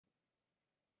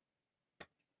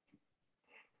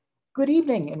Good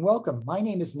evening and welcome. My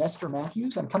name is Nestor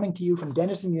Matthews. I'm coming to you from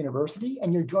Denison University,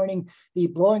 and you're joining the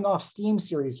Blowing Off STEAM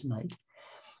series tonight.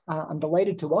 I'm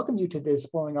delighted to welcome you to this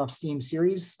Blowing Off STEAM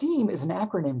series. STEAM is an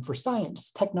acronym for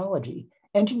science, technology,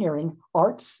 engineering,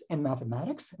 arts, and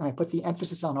mathematics. And I put the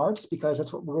emphasis on arts because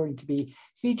that's what we're going to be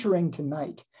featuring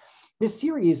tonight. This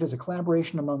series is a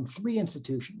collaboration among three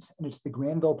institutions, and it's the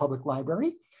Granville Public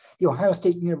Library, the Ohio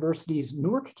State University's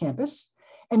Newark campus,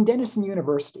 and Denison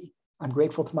University. I'm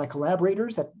grateful to my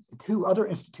collaborators at the two other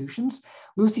institutions,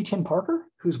 Lucy Chin Parker,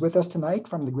 who's with us tonight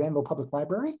from the Granville Public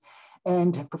Library,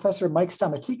 and Professor Mike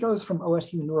Stamatikos from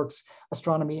OSU Newark's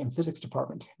Astronomy and Physics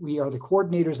Department. We are the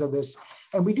coordinators of this,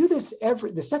 and we do this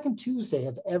the second Tuesday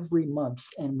of every month,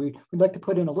 and we'd like to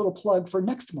put in a little plug for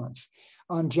next month.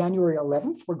 On January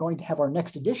 11th, we're going to have our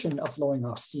next edition of Blowing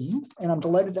Off STEAM, and I'm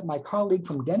delighted that my colleague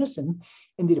from Denison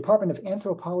in the Department of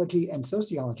Anthropology and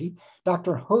Sociology,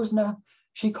 Dr. Hosna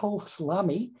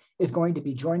Shikol-Salami, is going to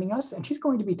be joining us, and she's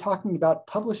going to be talking about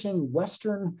publishing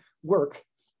Western work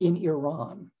in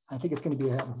Iran. I think it's going to be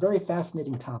a very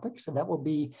fascinating topic. So that will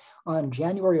be on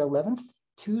January 11th,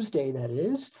 Tuesday, that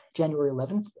is, January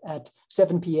 11th at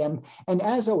 7 p.m. And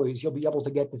as always, you'll be able to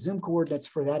get the Zoom coordinates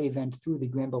for that event through the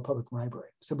Granville Public Library.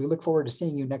 So we look forward to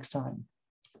seeing you next time.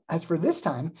 As for this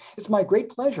time, it's my great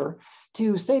pleasure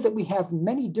to say that we have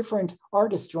many different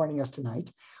artists joining us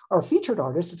tonight. Our featured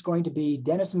artist is going to be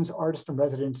Denison's artist in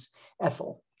residence,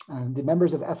 ETHEL. The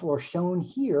members of ETHEL are shown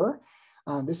here.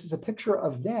 This is a picture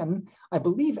of them, I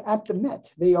believe, at the Met.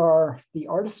 They are the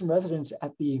artists in residence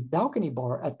at the balcony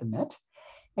bar at the Met.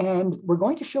 And we're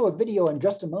going to show a video in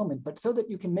just a moment, but so that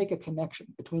you can make a connection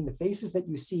between the faces that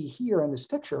you see here in this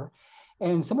picture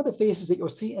and some of the faces that you'll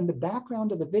see in the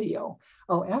background of the video,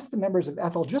 I'll ask the members of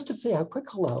ETHEL just to say a quick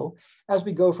hello as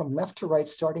we go from left to right,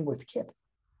 starting with Kip.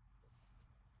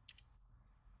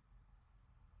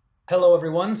 Hello,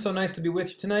 everyone. So nice to be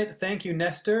with you tonight. Thank you,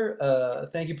 Nestor.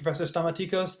 Thank you, Professor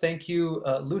Stamatikos. Thank you,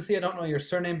 Lucy. I don't know your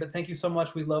surname, but thank you so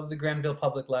much. We love the Granville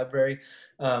Public Library.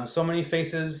 So many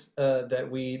faces that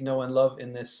we know and love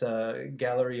in this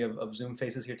gallery of Zoom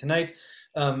faces here tonight.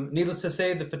 Needless to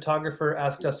say, the photographer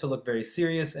asked us to look very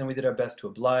serious, and we did our best to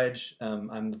oblige.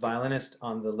 I'm the violinist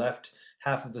on the left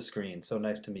half of the screen. So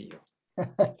nice to meet you.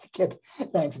 Kip,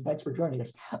 thanks for joining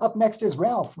us. Up next is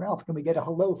Ralph. Ralph, can we get a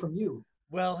hello from you?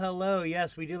 Well, hello.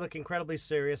 Yes, we do look incredibly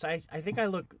serious. I think I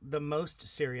look the most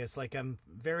serious, like I'm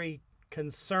very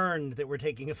concerned that we're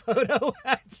taking a photo.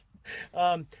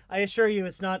 I assure you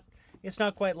it's not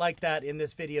quite like that in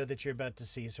this video that you're about to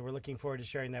see. So we're looking forward to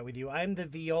sharing that with you. I'm the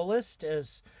violist,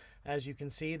 as you can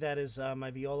see. That is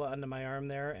my viola under my arm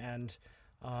there. And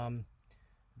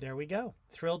there we go.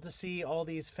 Thrilled to see all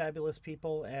these fabulous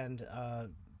people and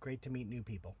great to meet new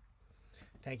people.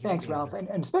 Thank you. Thanks, Ralph.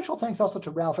 And special thanks also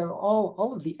to Ralph.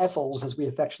 All of the ETHELs, as we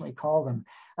affectionately call them,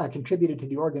 contributed to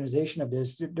the organization of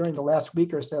this. During the last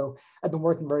week or so, I've been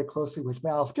working very closely with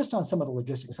Ralph just on some of the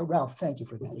logistics. So Ralph, thank you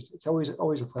for that. It's always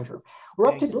a pleasure. We're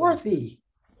up to Dorothy.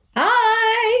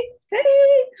 Hi.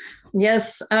 Hey.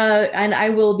 Yes, and I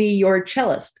will be your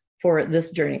cellist for this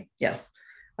journey. Yes.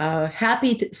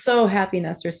 So happy,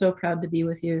 Nestor. So proud to be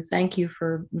with you. Thank you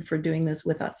for doing this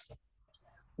with us.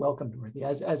 Welcome, Dorothy,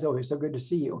 as always, so good to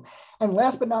see you. And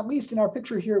last but not least, in our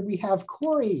picture here, we have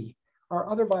Corey, our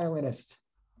other violinist.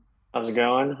 How's it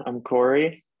going? I'm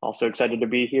Corey, also excited to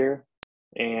be here.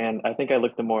 And I think I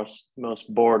look the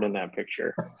most bored in that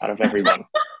picture out of everyone.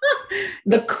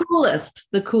 The coolest,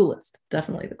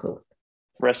 definitely the coolest.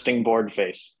 Resting bored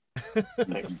face.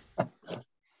 Thanks.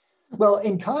 Well,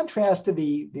 in contrast to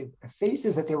the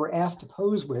faces that they were asked to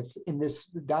pose with in this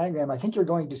diagram, I think you're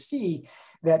going to see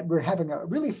that we're having a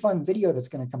really fun video that's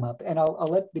going to come up. And I'll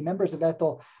let the members of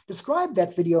ETHEL describe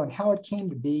that video and how it came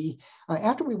to be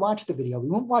after we watch the video. We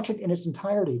won't watch it in its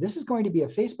entirety. This is going to be a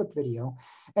Facebook video.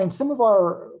 And some of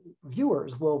our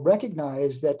viewers will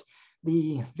recognize that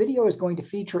the video is going to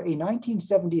feature a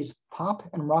 1970s pop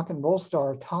and rock and roll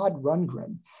star, Todd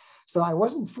Rundgren. So I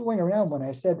wasn't fooling around when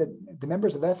I said that the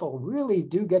members of ETHEL really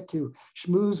do get to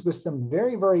schmooze with some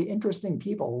very, very interesting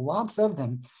people, lots of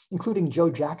them, including Joe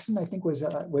Jackson, I think was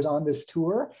on this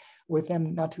tour with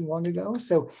them not too long ago.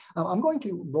 So I'm going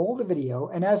to roll the video.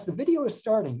 And as the video is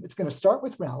starting, it's going to start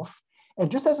with Ralph. And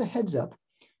just as a heads up,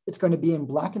 it's going to be in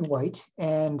black and white.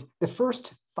 And the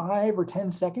first 5 or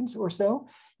 10 seconds or so,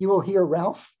 you will hear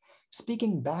Ralph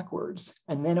speaking backwards,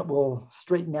 and then it will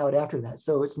straighten out after that.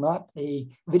 So it's not a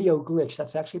video glitch.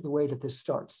 That's actually the way that this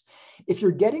starts. If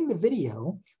you're getting the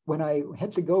video, when I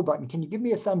hit the go button, can you give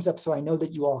me a thumbs up so I know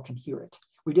that you all can hear it?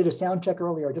 We did a sound check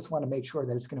earlier. I just want to make sure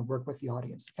that it's going to work with the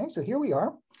audience. Okay, so here we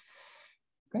are.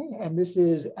 Okay, and this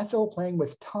is Ethel playing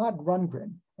with Todd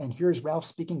Rundgren. And here's Ralph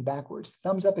speaking backwards.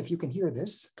 Thumbs up if you can hear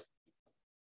this.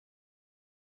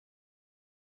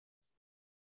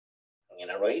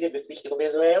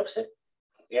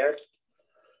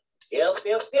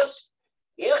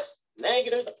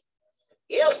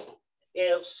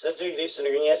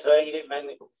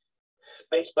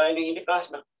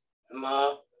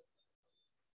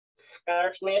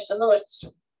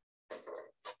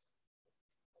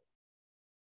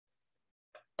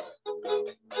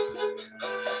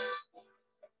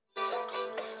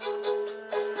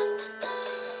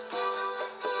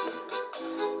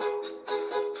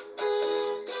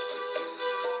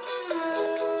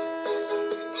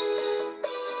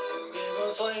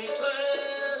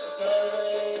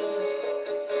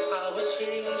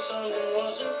 Something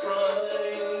wasn't right.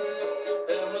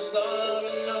 There was not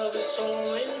another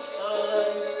soul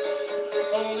inside.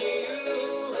 Only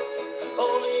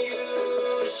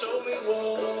you showed me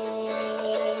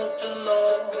what to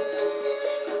love.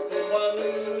 Oh, I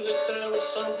knew that there was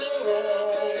something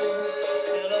wrong,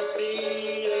 and a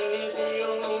feeling it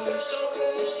feels so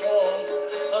strong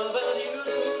about you.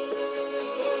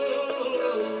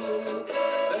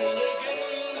 And you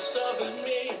can't stop at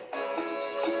me.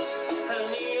 And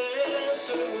the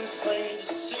answer was plain to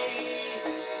see,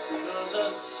 'cause I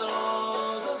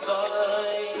saw the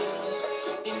light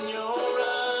in your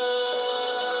eyes,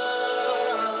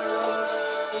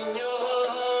 in your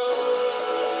eyes.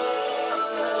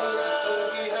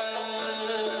 We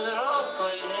had our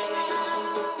plan.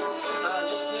 I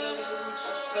just didn't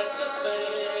suspect a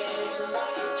thing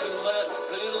till that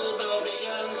little bell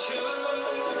began to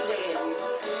ring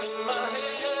in my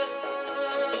head,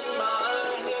 in my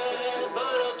head.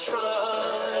 But I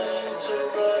tried to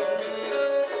run,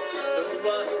 though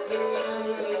I knew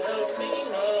it helped me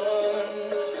run,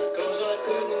 'cause I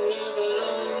couldn't live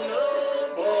alone no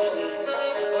more.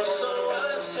 So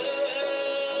I said,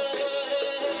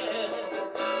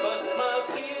 but my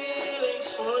feelings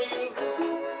for you,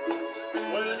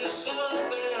 well, it's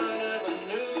something I never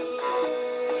knew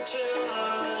till I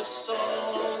saw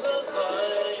the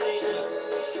light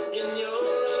in your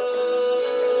eyes,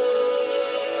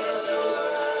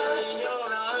 in your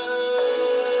eyes,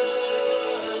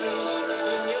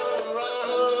 in your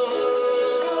eyes,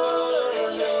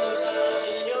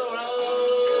 in your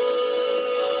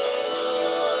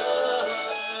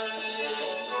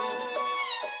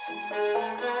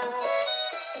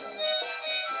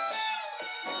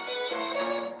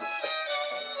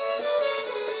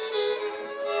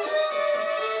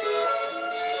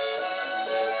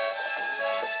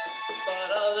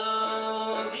But I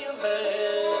love you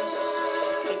best.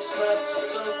 It's not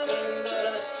something that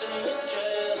I say in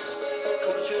jest,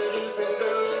 'cause you're a different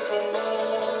girl from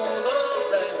all the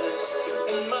rest.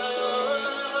 In my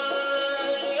eyes,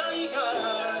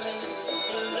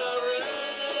 and I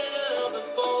ran out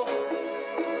before,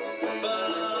 but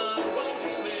I won't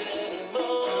do it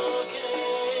anymore.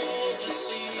 Can't you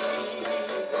see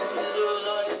the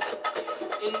light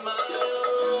in my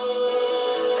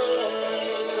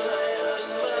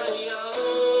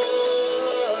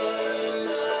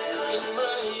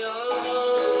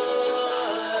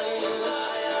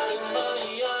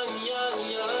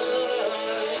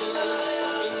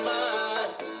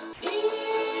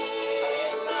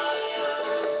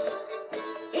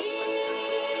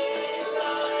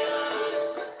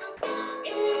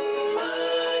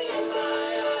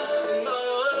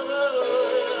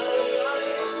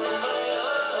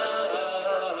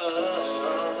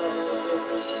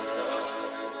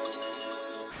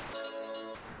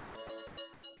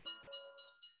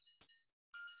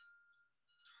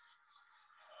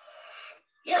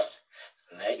Yes,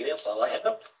 negatives, all I had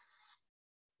to.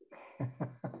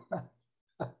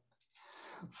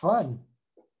 Fun.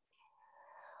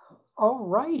 All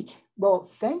right. Well,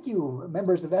 thank you,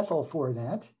 members of ETHEL, for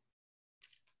that.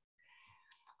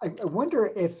 I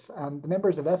wonder if the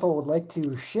members of ETHEL would like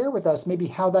to share with us maybe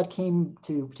how that came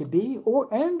to be,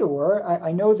 or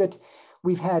I know that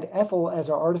we've had ETHEL as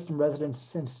our artist in residence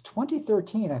since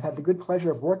 2013. I've had the good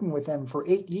pleasure of working with them for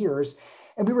 8 years,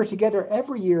 and we were together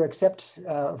every year except,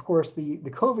 of course, the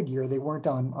COVID year. They weren't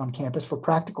on campus for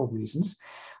practical reasons.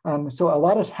 So a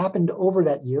lot has happened over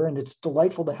that year, and it's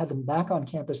delightful to have them back on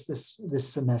campus this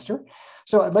semester.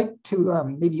 So I'd like to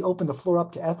maybe open the floor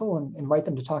up to ETHEL and invite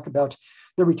them to talk about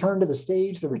the return to the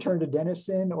stage, the return to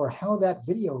Denison, or how that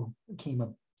video came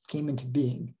into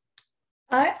being.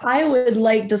 I would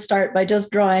like to start by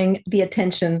just drawing the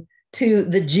attention to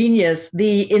the genius,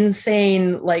 the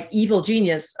insane, like evil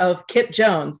genius of Kip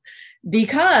Jones,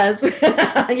 because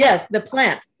yes, the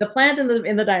plant in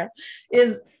the dial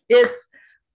it's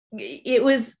it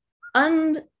was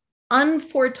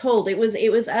unforetold. It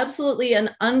was absolutely an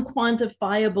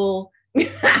unquantifiable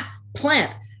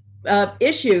plant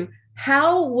issue.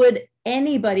 How would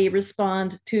anybody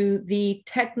respond to the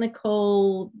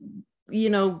technical,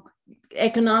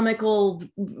 economical,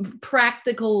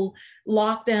 practical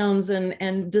lockdowns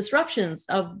and disruptions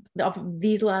of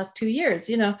these last 2 years,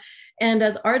 and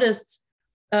as artists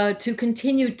to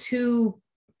continue to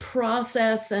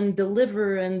process and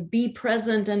deliver and be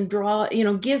present and draw,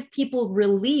 give people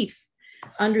relief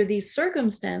under these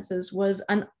circumstances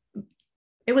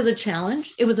it was a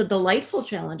challenge. It was a delightful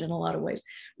challenge in a lot of ways,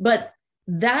 but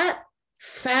that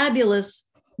fabulous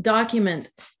document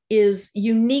is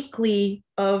uniquely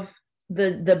of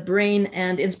the brain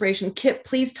and inspiration. Kip,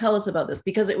 please tell us about this,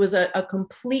 because it was a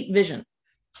complete vision.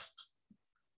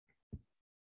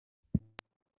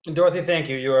 Dorothy, thank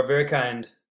you. You are very kind.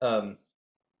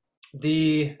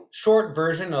 The short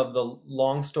version of the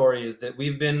long story is that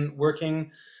we've been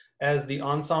working as the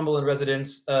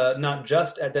Ensemble-in-Residence, not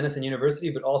just at Denison University,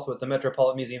 but also at the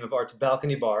Metropolitan Museum of Art's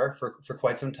balcony bar for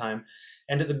quite some time.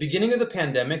 And at the beginning of the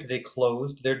pandemic, they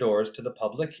closed their doors to the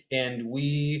public, and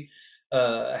we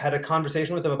had a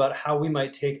conversation with them about how we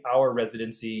might take our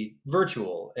residency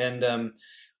virtual. And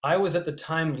I was at the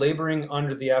time laboring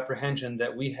under the apprehension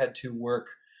that we had to work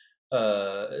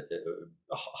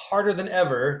harder than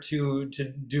ever to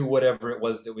do whatever it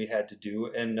was that we had to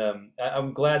do. And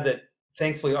I'm glad that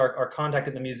thankfully our contact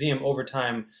at the museum over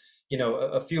time,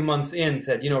 a few months in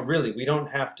said, really, we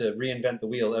don't have to reinvent the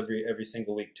wheel every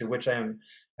single week, to which I'm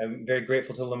very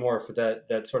grateful to Lamore for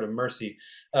that sort of mercy.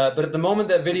 But at the moment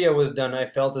that video was done, I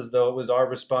felt as though it was our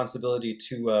responsibility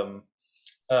to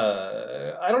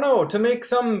to make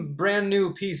some brand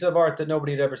new piece of art that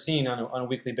nobody had ever seen on a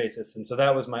weekly basis. And so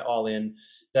that was my all in,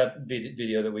 that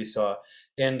video that we saw.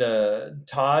 And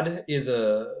Todd is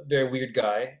a very weird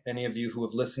guy. Any of you who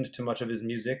have listened to much of his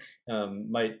music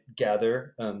might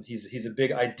gather. He's a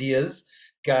big ideas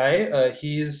guy.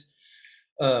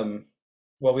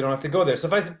 Well, we don't have to go there.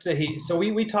 Suffice it to say,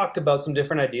 we talked about some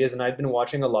different ideas, and I'd been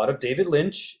watching a lot of David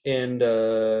Lynch and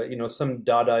some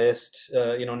Dadaist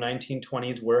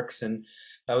 1920s works, and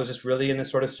I was just really in this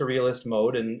sort of surrealist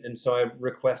mode, and so I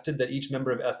requested that each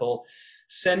member of ETHEL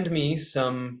send me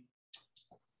some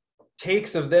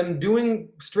takes of them doing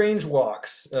strange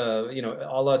walks, a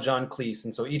la John Cleese.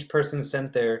 And so each person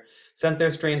sent their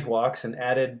strange walks and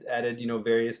added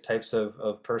various types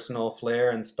of personal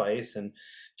flair and spice. And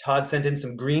Todd sent in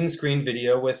some green screen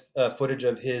video with footage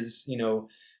of his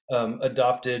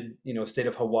adopted state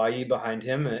of Hawaii behind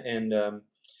him.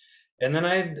 And then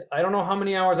I don't know how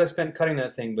many hours I spent cutting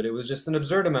that thing, but it was just an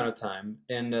absurd amount of time.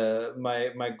 And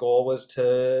my goal was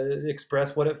to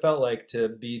express what it felt like to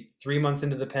be 3 months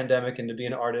into the pandemic and to be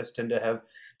an artist and to have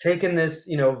taken this,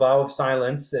 vow of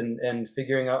silence and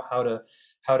figuring out how to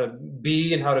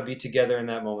be and how to be together in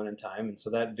that moment in time. And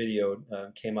so that video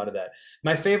came out of that.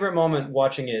 My favorite moment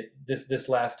watching it this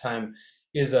last time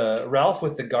is Ralph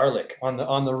with the garlic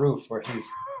on the roof, where he's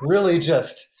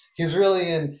really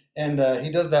in, and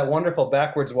he does that wonderful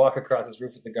backwards walk across his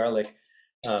roof with the garlic.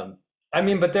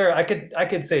 But there, I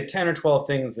could say 10 or 12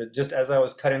 things that just as I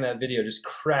was cutting that video just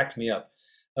cracked me up.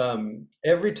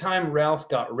 Every time Ralph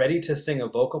got ready to sing a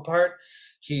vocal part,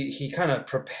 he kind of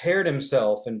prepared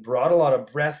himself and brought a lot of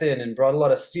breath in and brought a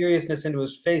lot of seriousness into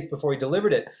his face before he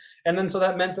delivered it. And then so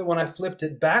that meant that when I flipped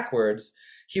it backwards,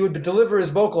 he would deliver his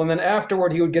vocal, and then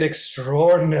afterward he would get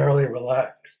extraordinarily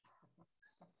relaxed.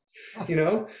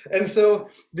 And so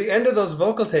the end of those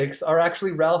vocal takes are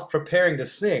actually Ralph preparing to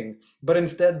sing, but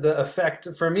instead the effect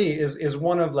for me is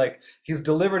one of like, he's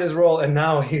delivered his role and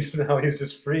now he's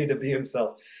just free to be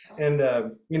himself. And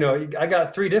I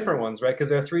got 3 different ones, right? Because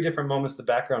there are 3 different moments the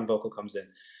background vocal comes in.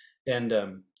 And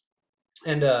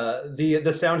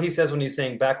the sound he says when he's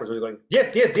saying backwards, where he's going,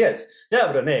 yes,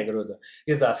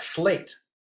 is a slate.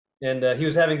 And he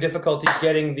was having difficulty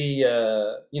getting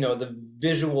the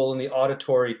visual and the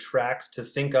auditory tracks to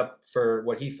sync up for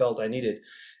what he felt I needed.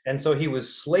 And so he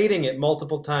was slating it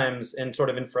multiple times and sort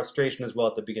of in frustration as well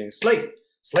at the beginning. Slate,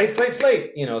 slate, slate,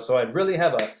 slate, so I'd really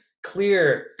have a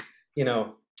clear, and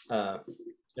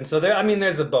so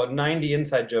there's about 90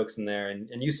 inside jokes in there,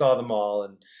 and you saw them all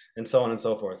and so on and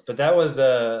so forth. But that was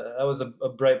a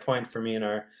bright point for me in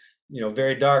our,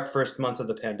 very dark first months of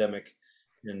the pandemic.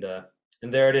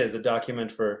 And there it is, a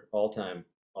document for all time,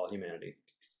 all humanity.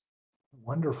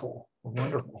 Wonderful,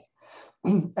 wonderful.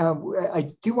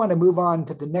 I do want to move on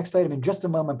to the next item in just a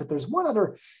moment, but there's one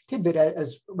other tidbit.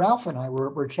 As Ralph and I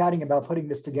were chatting about putting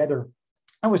this together,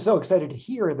 I was so excited to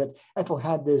hear that ETHEL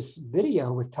had this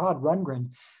video with Todd Rundgren,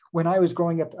 when I was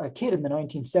growing up a kid in the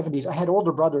 1970s, I had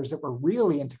older brothers that were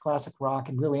really into classic rock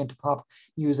and really into pop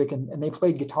music, and they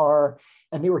played guitar,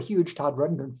 and they were huge Todd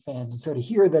Rundgren fans. And so to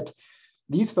hear that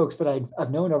these folks that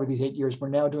I've known over these 8 years were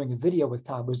now doing a video with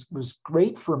Todd was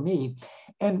great for me.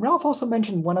 And Ralph also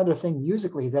mentioned one other thing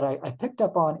musically that I picked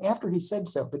up on after he said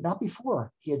so, but not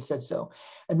before he had said so.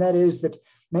 And that is that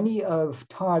many of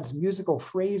Todd's musical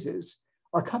phrases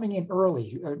are coming in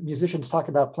early. Musicians talk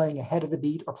about playing ahead of the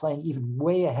beat or playing even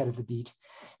way ahead of the beat.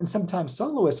 And sometimes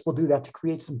soloists will do that to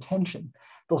create some tension.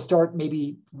 They'll start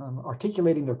maybe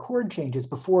articulating their chord changes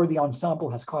before the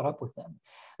ensemble has caught up with them.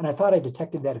 And I thought I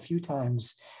detected that a few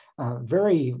times,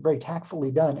 very, very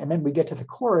tactfully done. And then we get to the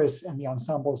chorus and the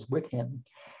ensemble's with him.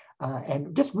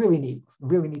 And just really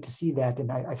neat to see that.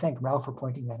 And I thank Ralph for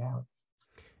pointing that out.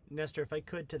 Nestor, if I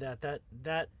could to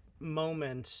that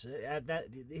moment, that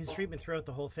his treatment throughout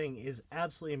the whole thing is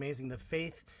absolutely amazing. The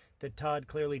faith that Todd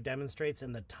clearly demonstrates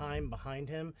and the time behind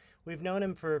him. We've known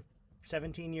him for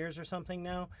 17 years or something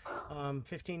now,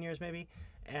 15 years maybe,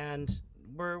 and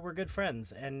we're good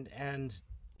friends. And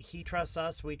he trusts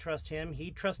us, we trust him. He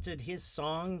trusted his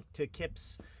song to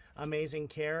Kip's amazing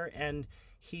care, and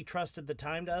he trusted the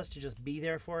time to us to just be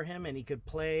there for him, and he could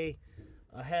play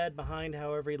ahead, behind,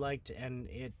 however he liked, and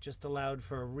it just allowed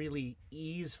for a really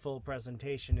easeful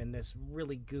presentation in this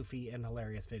really goofy and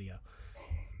hilarious video.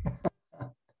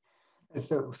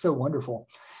 It's so wonderful.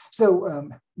 So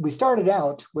we started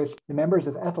out with the members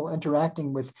of ETHEL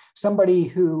interacting with somebody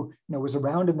who was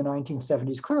around in the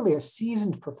 1970s, clearly a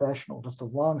seasoned professional, just a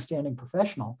long-standing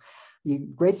professional. The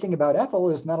great thing about ETHEL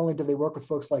is not only do they work with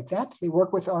folks like that, they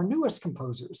work with our newest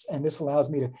composers. And this allows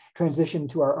me to transition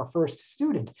to our first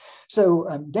student. So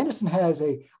Denison has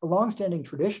a long-standing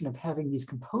tradition of having these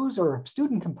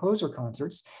student composer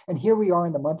concerts. And here we are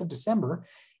in the month of December.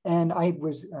 And I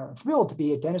was thrilled to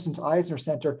be at Denison's Eisner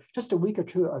Center just a week or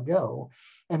two ago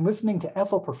and listening to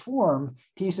ETHEL perform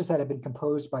pieces that have been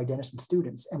composed by Denison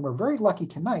students. And we're very lucky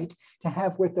tonight to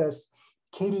have with us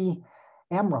Katie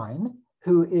Amrine,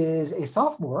 who is a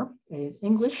sophomore in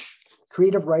English,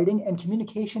 creative writing, and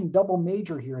communication double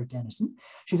major here at Denison.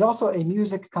 She's also a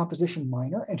music composition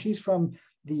minor, and she's from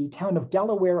the town of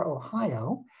Delaware,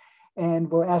 Ohio.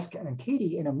 And we'll ask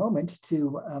Katie in a moment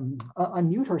to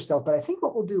unmute herself. But I think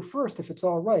what we'll do first, if it's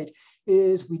all right,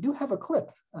 is we do have a clip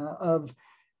of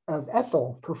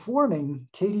ETHEL performing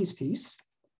Katie's piece.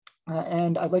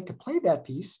 And I'd like to play that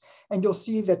piece. And you'll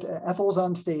see that ETHEL's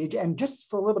on stage. And just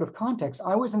for a little bit of context,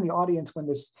 I was in the audience when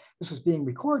this was being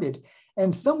recorded.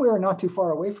 And somewhere not too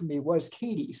far away from me was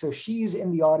Katie. So she's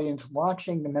in the audience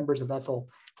watching the members of ETHEL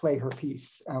play her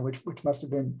piece, which must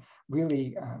have been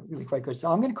really quite good. So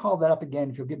I'm going to call that up again,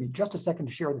 if you'll give me just a second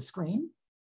to share the screen.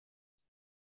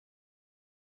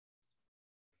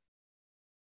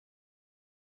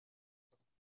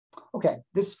 Okay,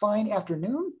 this fine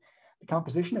afternoon, the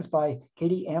composition is by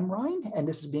Katie Amrine, and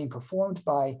this is being performed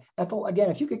by ETHEL. Again,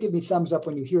 if you could give me thumbs up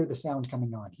when you hear the sound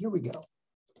coming on. Here we go.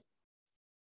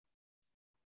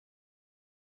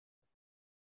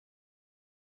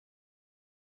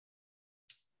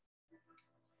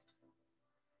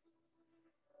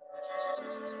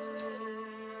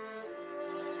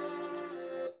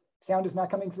 Sound is not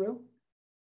coming through?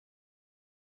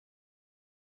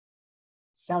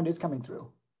 Sound is coming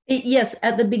through. Yes,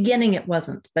 at the beginning it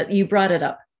wasn't, but you brought it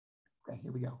up. Okay,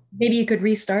 here we go. Maybe you could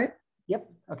restart?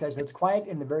 Yep, okay, so it's quiet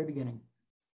in the very beginning.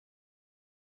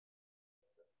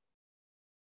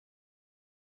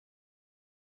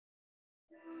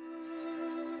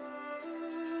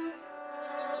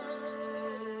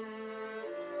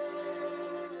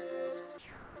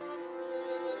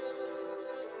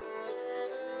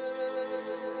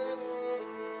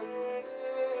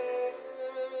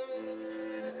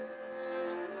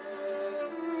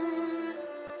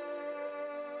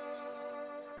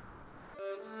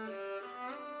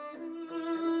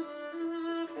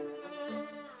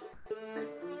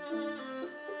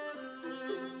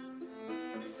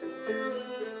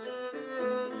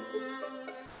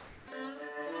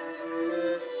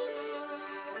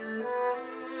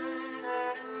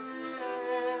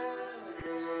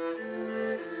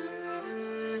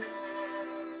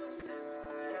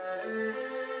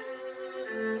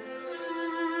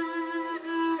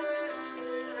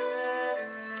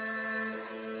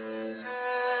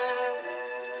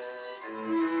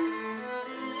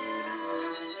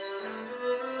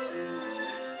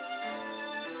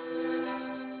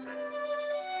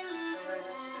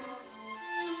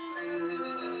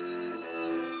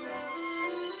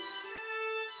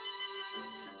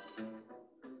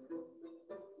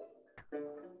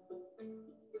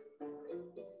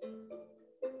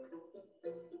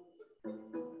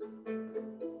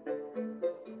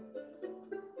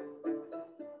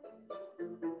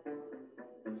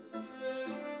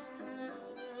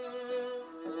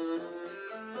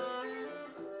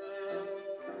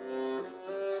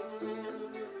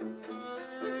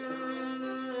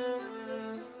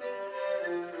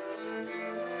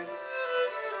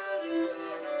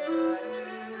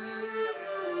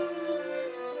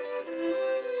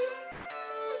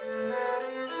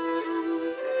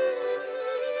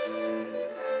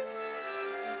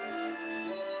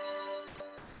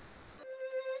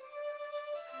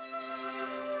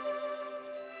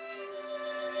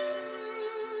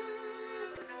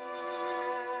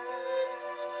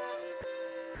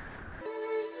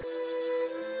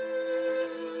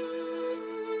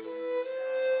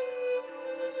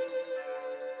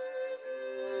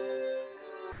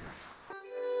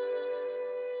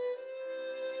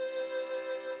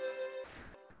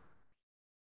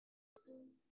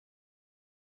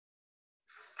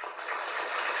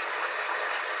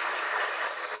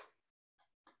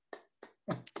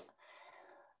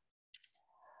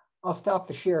 I'll stop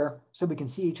the share so we can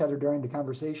see each other during the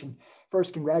conversation.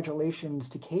 First, congratulations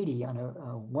to Katie on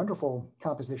a wonderful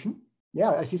composition.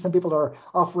 Yeah, I see some people are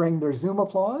offering their Zoom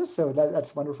applause, so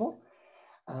that's wonderful.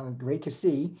 Great to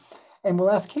see. And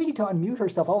we'll ask Katie to unmute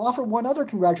herself. I'll offer one other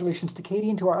congratulations to Katie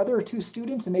and to our other two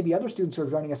students and maybe other students who are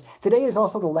joining us. Today is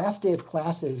also the last day of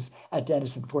classes at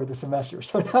Denison for the semester.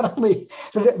 So not only,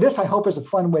 this I hope is a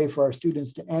fun way for our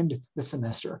students to end the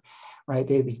semester, right?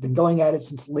 They've been going at it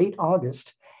since late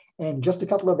August. And just a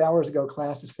couple of hours ago,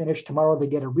 class is finished. Tomorrow they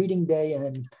get a reading day and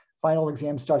then final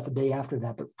exams start the day after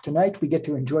that. But tonight we get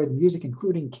to enjoy the music,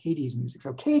 including Katie's music.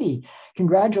 So Katie,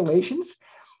 congratulations.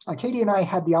 Katie and I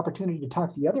had the opportunity to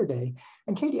talk the other day.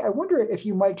 And Katie, I wonder if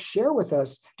you might share with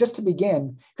us, just to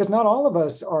begin, because not all of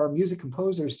us are music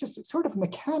composers, just sort of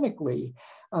mechanically,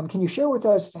 can you share with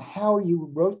us how you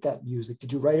wrote that music?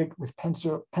 Did you write it with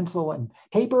pencil and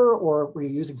paper, or were you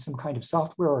using some kind of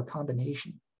software or a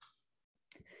combination?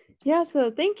 Yeah, so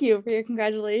thank you for your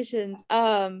congratulations.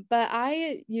 But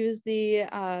I use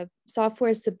the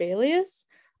software Sibelius.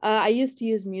 I used to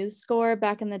use MuseScore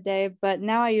back in the day, but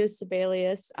now I use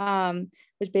Sibelius,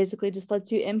 which basically just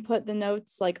lets you input the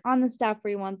notes like on the staff where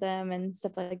you want them and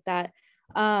stuff like that.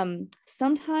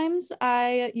 Sometimes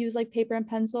I use like paper and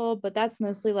pencil, but that's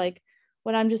mostly like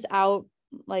when I'm just out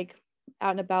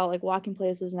and about, like walking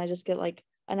places, and I just get like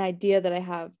an idea that I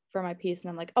have for my piece,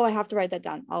 and I'm like, oh, I have to write that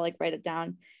down. I'll like write it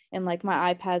down. And like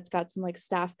my iPad's got some like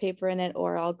staff paper in it,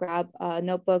 or I'll grab a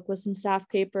notebook with some staff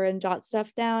paper and jot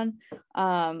stuff down.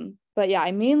 But yeah,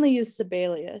 I mainly use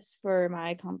Sibelius for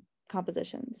my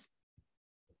compositions.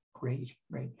 Great.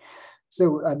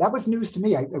 So that was news to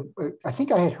me. I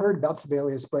think I had heard about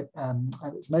Sibelius, but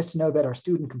it's nice to know that our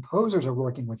student composers are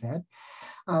working with that.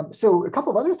 So a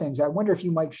couple of other things. I wonder if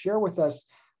you might share with us.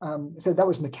 So that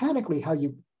was mechanically how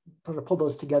you pull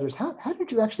those together. How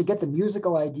did you actually get the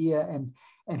musical idea,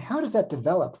 and how does that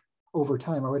develop over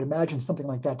time? I would imagine something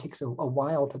like that takes a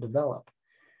while to develop.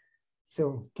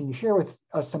 So can you share with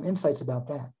us some insights about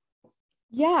that?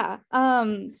 Yeah.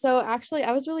 So actually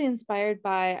I was really inspired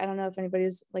by, I don't know if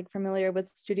anybody's like familiar with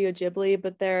Studio Ghibli,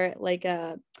 but they're like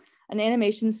an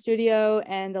animation studio,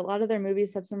 and a lot of their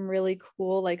movies have some really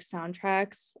cool like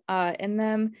soundtracks in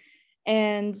them.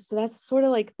 And so that's sort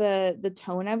of like the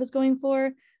tone I was going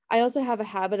for. I also have a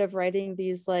habit of writing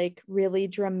these like really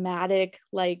dramatic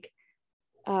like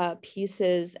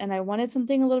pieces, and I wanted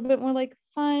something a little bit more like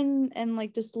fun and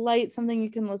like just light, something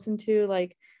you can listen to,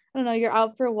 like, I don't know, you're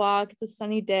out for a walk, it's a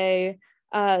sunny day.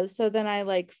 So then I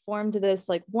like formed this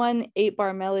like 1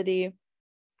 8-bar melody,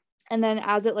 and then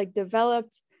as it like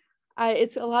developed,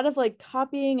 it's a lot of like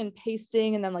copying and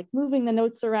pasting, and then like moving the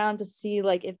notes around to see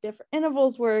like if different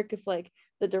intervals work, if like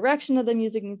the direction of the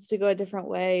music needs to go a different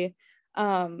way.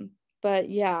 But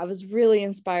yeah, I was really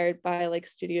inspired by like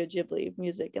Studio Ghibli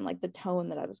music and like the tone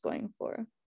that I was going for.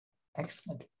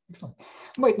 Excellent. I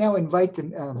might now invite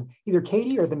either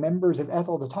Katie or the members of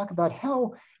ETHEL to talk about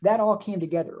how that all came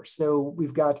together. So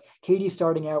we've got Katie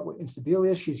starting out in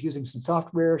Sibelius. She's using some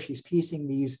software. She's piecing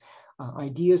these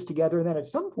ideas together. And then at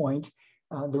some point,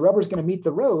 the rubber's going to meet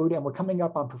the road, and we're coming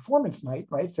up on performance night,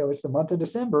 right? So it's the month of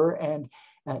December, and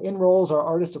in rolls our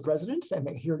artist of residence, and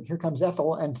here comes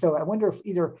ETHEL. And so I wonder if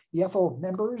either the ETHEL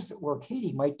members or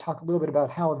Katie might talk a little bit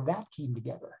about how that came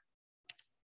together.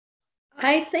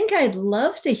 I think I'd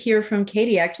love to hear from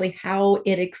Katie, actually, how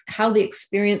the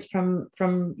experience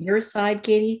from your side,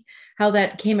 Katie, how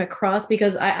that came across,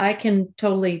 because I can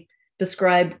totally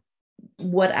describe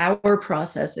what our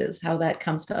process is, how that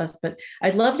comes to us. But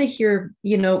I'd love to hear,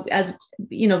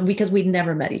 because we'd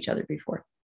never met each other before.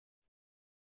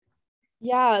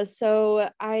 Yeah,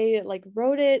 so I like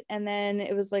wrote it, and then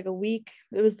it was like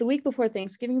it was the week before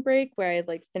Thanksgiving break where I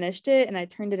like finished it, and I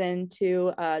turned it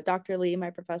into Dr. Lee,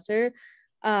 my professor.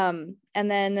 And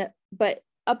then, but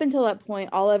up until that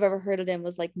point, all I've ever heard it in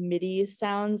was like MIDI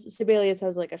sounds. Sibelius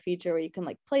has like a feature where you can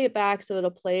like play it back, so it'll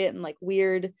play it in like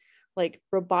weird, like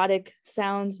robotic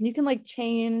sounds, and you can like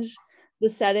change the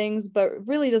settings, but it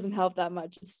really doesn't help that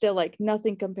much. It's still like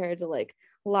nothing compared to like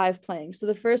live playing. So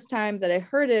the first time that I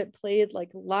heard it played like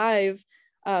live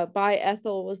by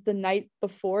ETHEL was the night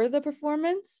before the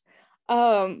performance.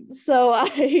 So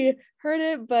I heard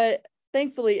it, but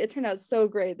thankfully it turned out so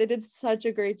great. They did such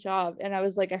a great job, and I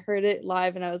was like, I heard it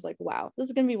live and I was like, wow, this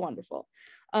is gonna be wonderful.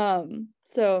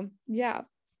 So yeah.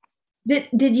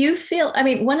 Did you feel, I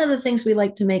mean, one of the things we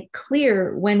like to make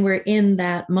clear when we're in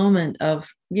that moment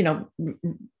of,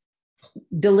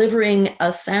 delivering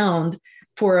a sound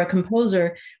for a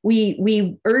composer,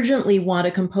 we urgently want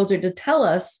a composer to tell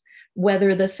us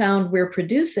whether the sound we're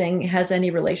producing has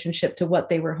any relationship to what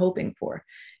they were hoping for,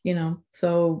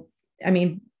 So, I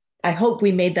mean, I hope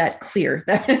we made that clear.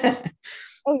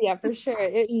 Oh yeah, for sure.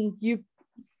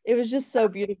 It was just so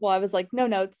beautiful. I was like, no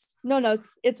notes, no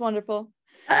notes. It's wonderful.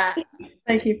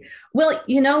 Thank you. Well,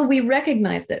 we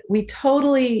recognized it. We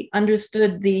totally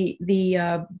understood the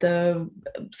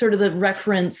sort of the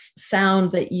reference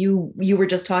sound that you were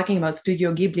just talking about,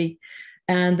 Studio Ghibli,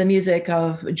 and the music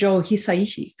of Joe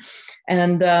Hisaishi,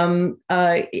 and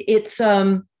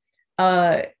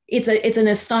it's an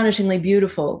astonishingly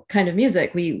beautiful kind of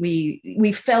music.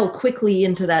 We fell quickly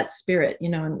into that spirit,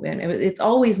 and it's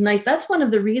always nice. That's one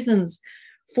of the reasons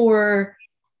for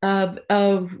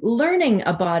learning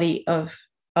a body of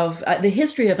the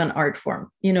history of an art form,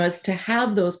 is to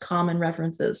have those common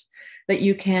references that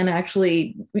you can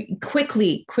actually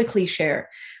quickly share.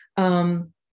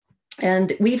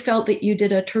 And we felt that you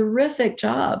did a terrific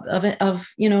job of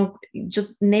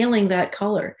just nailing that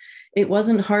color. It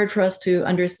wasn't hard for us to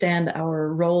understand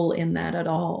our role in that at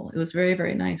all. It was very,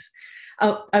 very nice.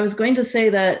 I was going to say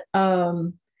that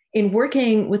in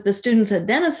working with the students at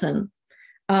Denison,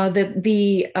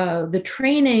 the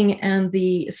training and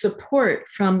the support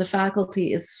from the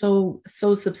faculty is so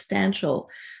substantial,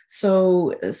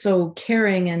 so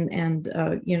caring, and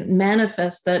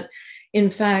manifest that, in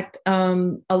fact,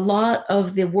 a lot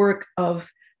of the work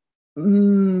of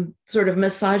sort of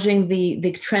massaging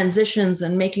the transitions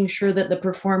and making sure that the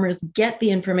performers get the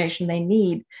information they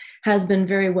need has been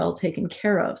very well taken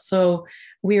care of. So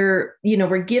we're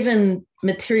given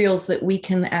materials that we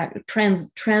can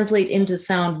translate into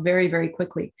sound very, very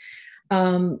quickly.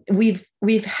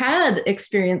 We've had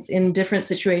experience in different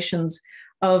situations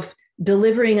of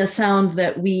delivering a sound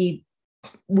that we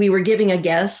were giving a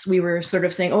guess. We were sort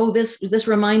of saying, oh, this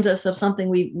reminds us of something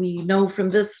we know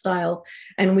from this style,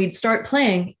 and we'd start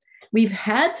playing. We've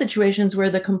had situations where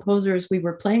the composers we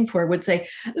were playing for would say,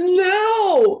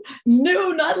 no,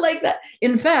 not like that.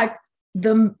 In fact,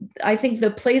 I think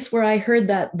the place where I heard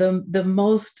that the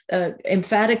most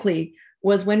emphatically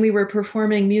was when we were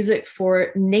performing music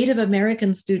for Native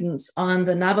American students on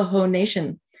the Navajo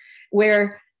Nation,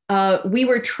 where we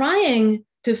were trying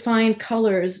to find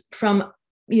colors from,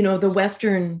 the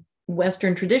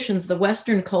Western traditions, the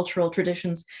Western cultural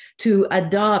traditions, to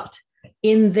adopt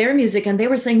in their music. And they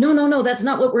were saying, no, that's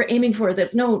not what we're aiming for.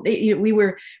 We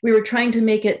were trying to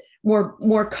make it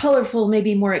more colorful,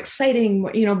 maybe more exciting,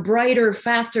 brighter,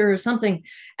 faster or something.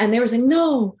 And they were saying,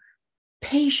 no,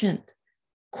 patient,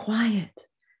 quiet,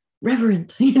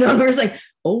 reverent. We were like,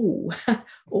 oh,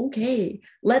 okay,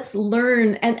 let's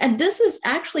learn. And this is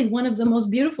actually one of the most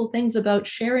beautiful things about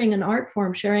sharing an art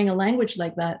form, sharing a language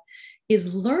like that,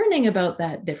 is learning about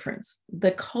that difference,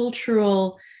 the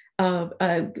cultural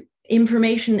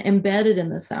information embedded in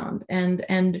the sound,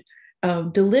 and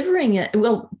delivering it,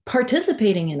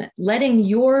 participating in it, letting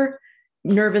your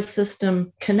nervous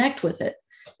system connect with it.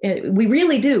 We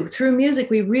really do. Through music,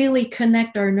 we really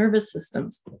connect our nervous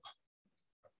systems.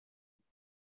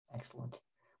 Excellent.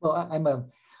 Well, I'm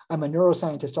a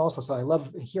neuroscientist also, so I love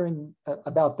hearing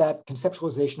about that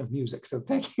conceptualization of music. So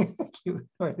thank you,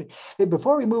 Dorothy.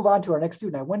 Before we move on to our next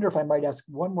student, I wonder if I might ask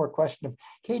one more question of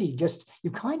Katie. Just, you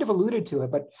kind of alluded to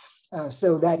it, but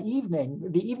so that evening,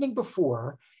 the evening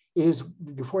before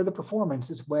the performance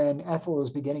is when Ethel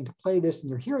is beginning to play this, and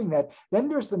you're hearing that. Then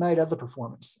there's the night of the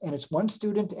performance, and it's one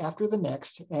student after the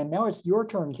next, and now it's your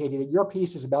turn, Katie, that your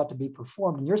piece is about to be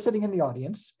performed, and you're sitting in the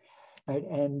audience. Right?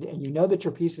 And you know that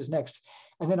your piece is next.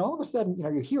 And then all of a sudden,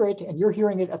 you hear it, and you're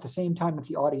hearing it at the same time that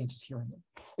the audience is hearing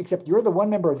it, except you're the one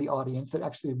member of the audience that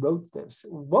actually wrote this.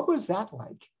 What was that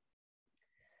like?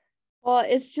 Well,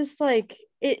 it's just like,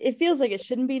 it feels like it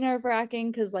shouldn't be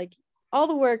nerve-wracking, because like all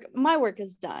the work, my work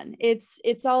is done. It's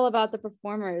all about the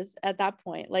performers at that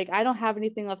point. Like, I don't have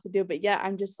anything left to do, but yeah,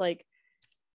 I'm just like,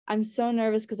 I'm so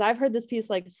nervous because I've heard this piece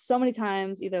like so many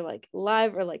times, either like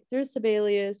live or like through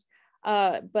Sibelius.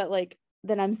 But like,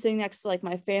 then I'm sitting next to like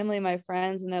my family, my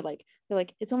friends, and they're like,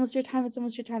 it's almost your time, it's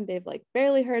almost your time. They've like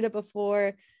barely heard it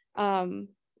before.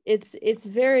 It's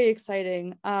very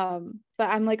exciting. But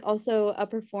I'm like also a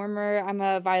performer, I'm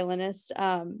a violinist,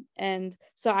 and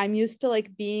so I'm used to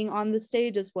like being on the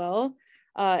stage as well,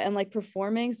 and like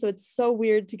performing. So it's so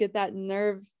weird to get that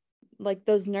nerve, like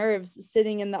those nerves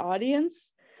sitting in the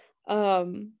audience.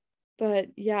 But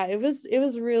yeah, it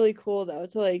was really cool though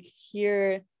to like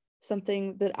hear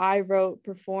something that I wrote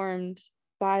performed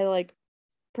by like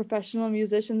professional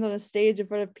musicians on a stage in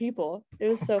front of people. It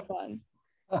was so fun.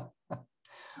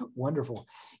 Wonderful.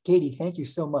 Katie, thank you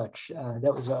so much.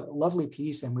 That was a lovely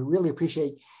piece, and we really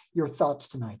appreciate your thoughts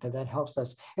tonight. That helps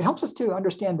us. It helps us to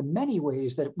understand the many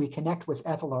ways that we connect with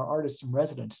ETHEL, our artist in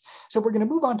residence. So we're going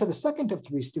to move on to the second of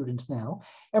 3 students now,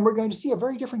 and we're going to see a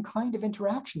very different kind of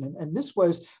interaction. And this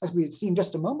was, as we had seen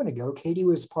just a moment ago, Katie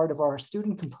was part of our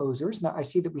student composers. Now I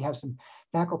see that we have some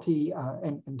faculty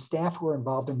and staff who are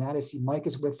involved in that. I see Mike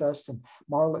is with us, and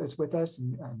Marla is with us,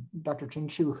 and Dr.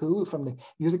 Ching-Shu Hu from the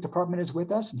music department is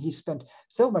with us, and he spent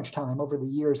so much time over the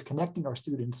years connecting our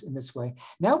students in this way.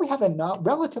 Now we have a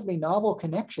relatively novel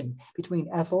connection between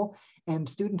ETHEL and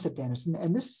students at Denison,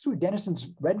 and this is through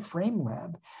Denison's Red Frame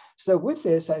Lab. So with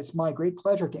this, it's my great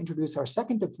pleasure to introduce our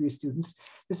second of 3 students.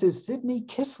 This is Sydney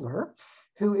Kissler,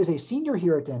 who is a senior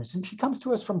here at Denison. She comes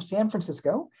to us from San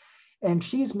Francisco, and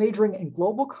she's majoring in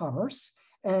global commerce.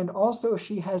 And also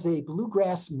she has a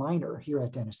bluegrass minor here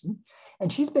at Denison.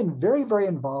 And she's been very, very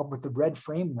involved with the Red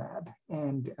Frame Lab.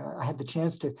 And I had the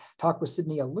chance to talk with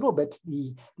Sydney a little bit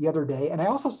the other day. And I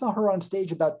also saw her on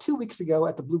stage about 2 weeks ago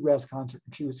at the bluegrass concert.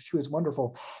 She was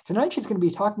wonderful. Tonight, she's going to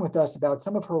be talking with us about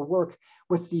some of her work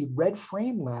with the Red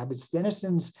Frame Lab. It's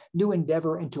Denison's new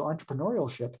endeavor into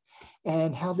entrepreneurship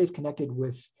and how they've connected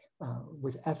with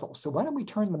ETHEL. So why don't we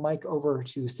turn the mic over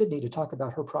to Sydney to talk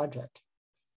about her project.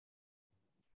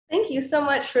 Thank you so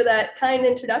much for that kind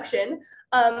introduction.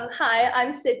 Hi,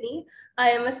 I'm Sydney. I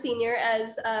am a senior,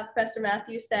 as Professor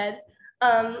Matthews said.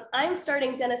 I'm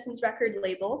starting Denison's record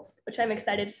label, which I'm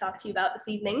excited to talk to you about this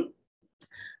evening.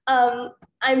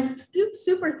 I'm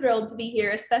super thrilled to be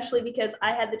here, especially because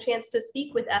I had the chance to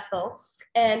speak with ETHEL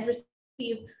and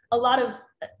receive a lot of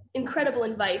incredible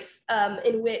advice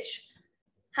in which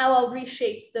how I'll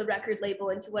reshape the record label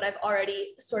into what I've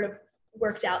already sort of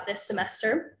worked out this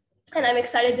semester. And I'm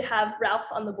excited to have Ralph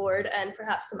on the board and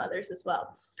perhaps some others as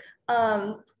well.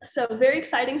 So very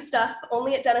exciting stuff.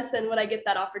 Only at Denison would I get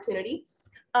that opportunity.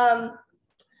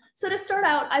 So to start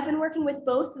out, I've been working with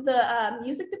both the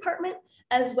music department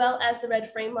as well as the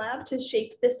Red Frame Lab to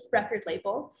shape this record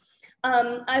label.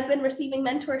 I've been receiving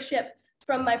mentorship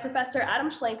from my professor, Adam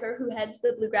Schlenker, who heads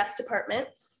the bluegrass department,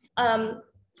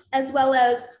 as well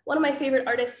as one of my favorite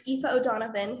artists, Aoife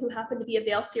O'Donovan, who happened to be a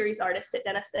Veil Series artist at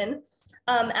Denison,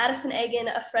 Addison Egan,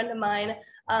 a friend of mine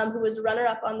who was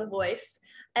runner-up on The Voice,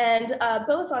 and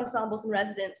both ensembles in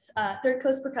residence, Third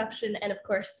Coast Percussion and of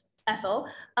course ETHEL,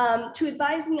 to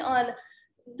advise me on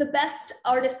the best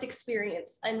artist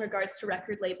experience in regards to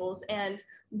record labels and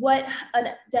what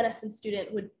a Denison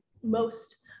student would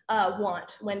most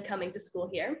want when coming to school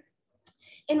here.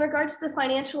 In regards to the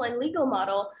financial and legal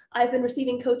model, I've been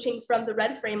receiving coaching from the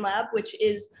Red Frame Lab, which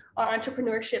is our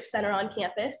entrepreneurship center on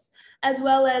campus, as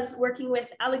well as working with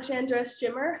Alexandra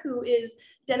Schimmer, who is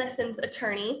Denison's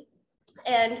attorney,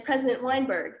 and President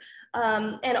Weinberg.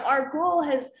 And our goal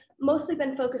has mostly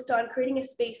been focused on creating a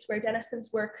space where Denison's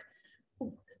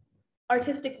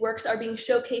artistic works are being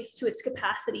showcased to its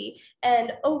capacity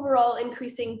and overall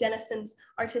increasing Denison's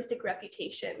artistic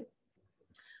reputation.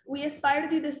 We aspire to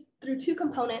do this through 2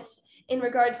 components in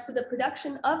regards to the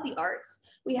production of the arts.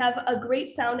 We have a great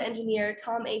sound engineer,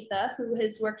 Tom Atha, who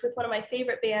has worked with one of my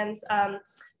favorite bands,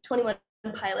 21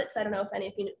 Pilots. I don't know if any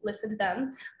of you listen to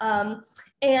them.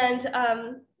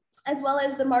 As well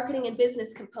as the marketing and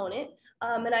business component.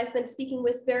 And I've been speaking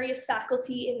with various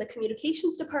faculty in the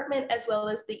communications department as well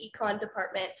as the econ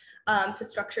department to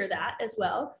structure that as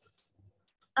well.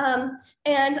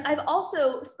 And I've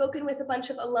also spoken with a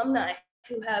bunch of alumni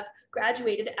who have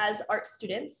graduated as art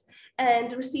students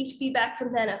and received feedback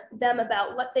from them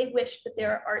about what they wish that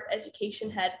their art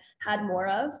education had more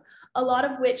of, a lot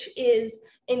of which is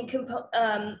in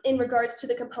regards to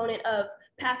the component of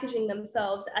packaging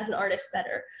themselves as an artist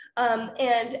better.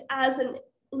 And as a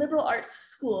liberal arts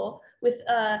school with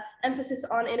emphasis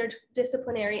on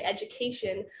interdisciplinary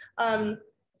education,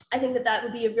 I think that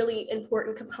would be a really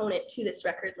important component to this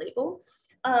record label.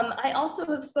 I also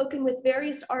have spoken with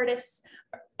various artists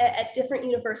at different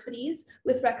universities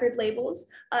with record labels,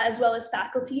 as well as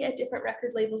faculty at different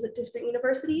record labels at different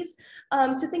universities,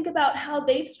 to think about how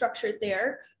they've structured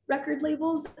their record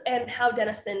labels and how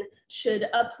Denison should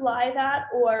apply that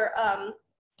or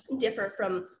differ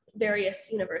from various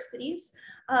universities.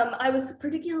 I was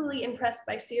particularly impressed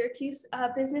by Syracuse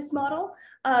business model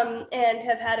and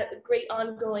have had great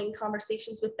ongoing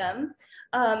conversations with them.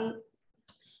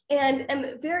 And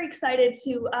I'm very excited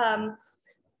to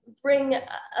bring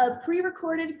a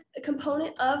pre-recorded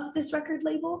component of this record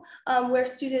label where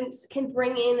students can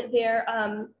bring in their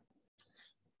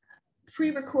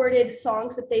pre-recorded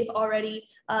songs that they've already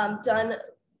done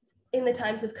in the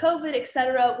times of COVID, et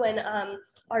cetera, when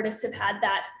artists have had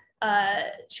that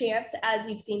chance, as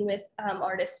you've seen with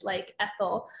artists like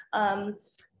ETHEL,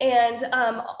 and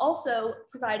also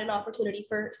provide an opportunity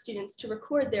for students to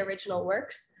record their original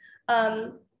works.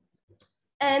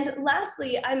 And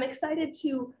lastly, I'm excited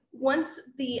to, once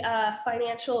the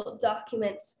financial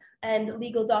documents and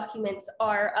legal documents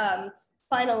are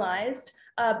finalized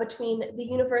between the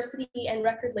university and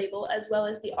record label, as well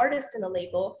as the artist and the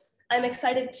label, I'm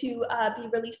excited to be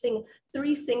releasing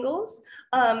 3 singles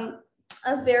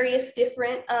of various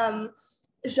different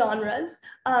genres.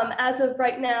 As of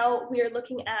right now, we are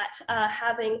looking at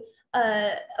having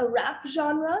a rap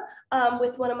genre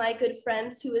with one of my good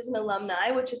friends who is an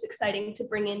alumni, which is exciting to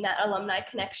bring in that alumni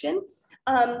connection.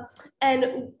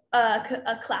 And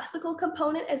a classical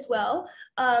component as well.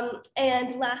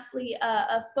 And lastly,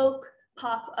 a folk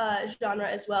pop genre,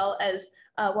 as well as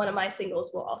one of my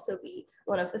singles will also be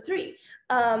one of the 3.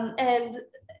 And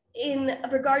in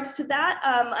regards to that,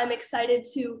 I'm excited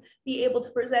to be able to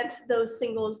present those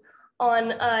singles on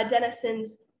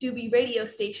Denison's Doobie radio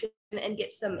station and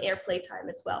get some airplay time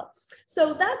as well.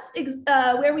 So that's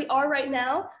where we are right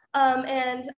now.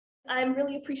 And I'm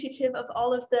really appreciative of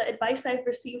all of the advice I've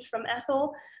received from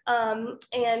ETHEL,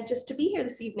 and just to be here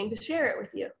this evening to share it with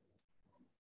you.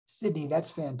 Sydney, that's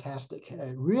fantastic.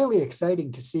 Really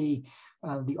exciting to see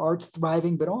the arts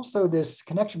thriving, but also this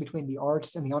connection between the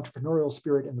arts and the entrepreneurial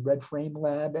spirit in the Red Frame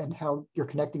Lab, and how you're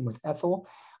connecting with ETHEL.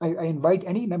 I invite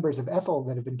any members of ETHEL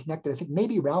that have been connected. I think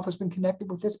maybe Ralph has been connected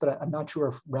with this, but I'm not sure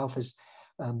if Ralph is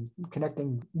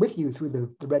connecting with you through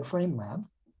the Red Frame Lab.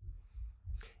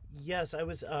 Yes, I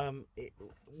was.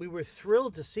 We were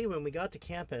thrilled to see when we got to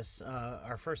campus,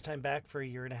 our first time back for a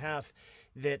year and a half,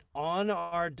 that on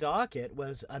our docket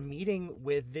was a meeting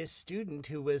with this student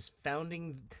who was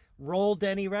founding Roll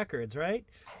Denny Records, right?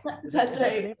 That's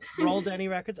right. Roll Denny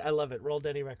Records. I love it. Roll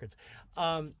Denny Records.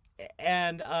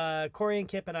 And Corey and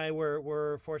Kip and I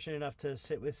were fortunate enough to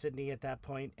sit with Sydney at that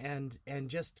point, and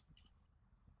just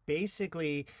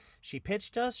basically, she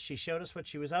pitched us, she showed us what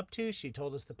she was up to, she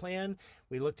told us the plan.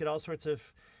 We looked at all sorts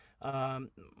of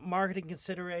marketing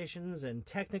considerations and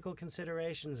technical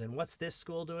considerations, and what's this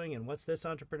school doing and what's this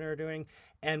entrepreneur doing.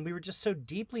 And we were just so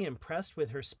deeply impressed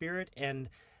with her spirit, and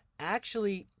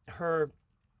actually her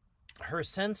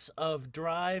sense of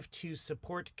drive to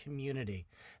support community.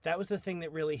 That was the thing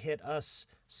that really hit us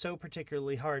so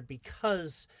particularly hard,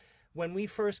 because when we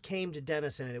first came to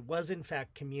Denison, it was in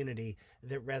fact community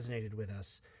that resonated with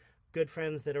us. Good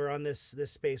friends that are on this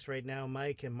space right now,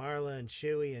 Mike and Marla and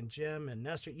Shuey and Jim and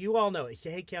Nestor, you all know it.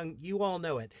 Hey, Kyung, you all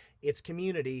know it. It's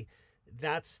community.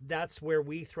 That's where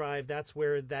we thrive. That's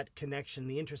where that connection,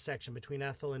 the intersection between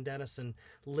ETHEL and Denison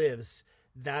lives.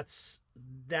 That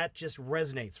just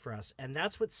resonates for us. And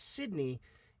that's what Sydney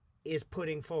is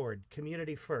putting forward,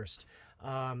 community first.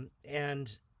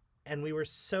 And we were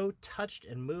so touched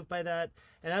and moved by that.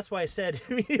 And that's why I said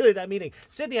immediately that meeting,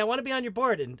 Sydney, I want to be on your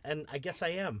board. And I guess I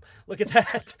am. Look at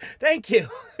that. Thank you.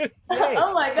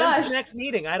 Oh my gosh. When's the next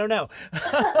meeting? I don't know.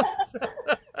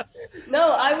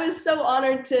 No, I was so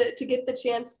honored to get the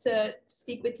chance to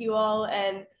speak with you all,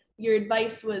 and your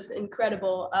advice was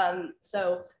incredible.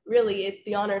 So really,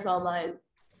 the honor's all mine.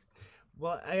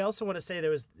 Well, I also want to say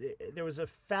there was a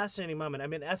fascinating moment. I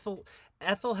mean,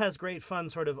 ETHEL has great fun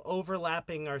sort of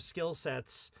overlapping our skill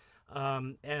sets,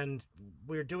 and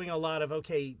we're doing a lot of,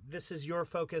 okay, this is your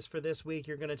focus for this week,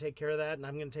 you're going to take care of that, and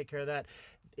I'm going to take care of that.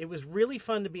 It was really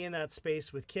fun to be in that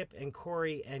space with Kip and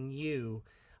Corey and you.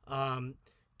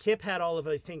 Kip had all of,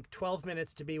 I think, 12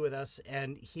 minutes to be with us,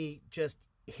 and he just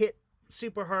hit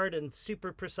super hard and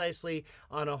super precisely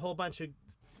on a whole bunch of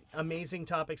amazing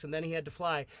topics, and then he had to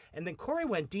fly. And then Corey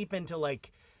went deep into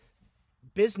like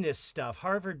business stuff,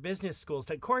 Harvard Business School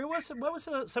stuff. Corey, what was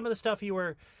some of the stuff you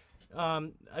were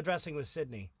addressing with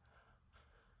Sydney?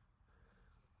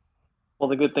 Well,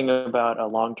 the good thing about a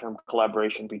long-term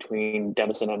collaboration between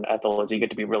Denison and ETHEL is you get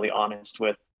to be really honest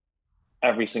with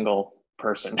every single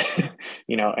person,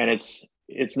 and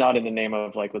it's not in the name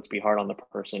of like, let's be hard on the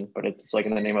person, but it's like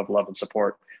in the name of love and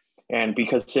support. And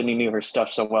because Sydney knew her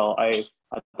stuff so well, I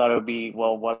thought it would be,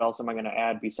 well, what else am I going to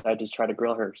add besides just try to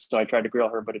grill her? So I tried to grill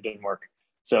her, but it didn't work.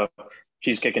 So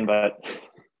she's kicking butt.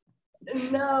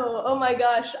 No, oh my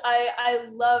gosh. I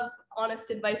love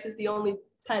honest advice. Is the only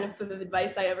kind of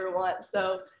advice I ever want.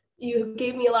 So you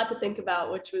gave me a lot to think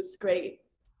about, which was great.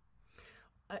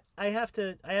 I have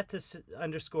to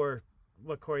underscore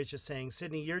what Corey's just saying.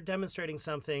 Sydney, you're demonstrating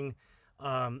something,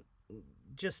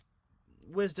 just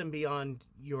wisdom beyond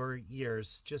your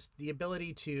years, just the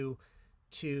ability to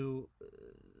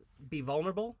be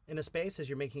vulnerable in a space as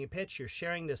you're making a pitch. You're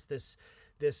sharing this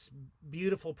this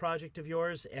beautiful project of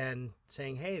yours and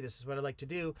saying, hey, this is what I'd like to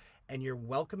do. And you're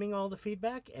welcoming all the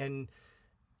feedback, and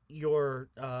you're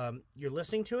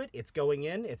listening to it. It's going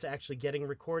in, it's actually getting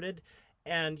recorded.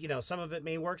 And, you know, some of it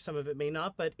may work, some of it may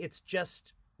not, but it's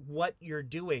just what you're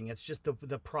doing. It's just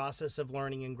the process of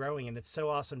learning and growing. And it's so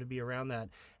awesome to be around that.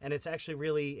 And it's actually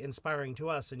really inspiring to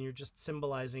us. And you're just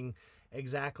symbolizing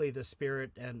exactly the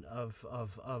spirit and of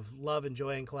love and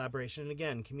joy and collaboration, and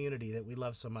again, community that we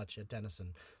love so much at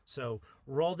Denison. So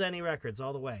roll Denny Records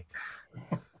all the way.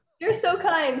 You're so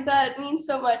kind. That means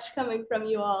so much coming from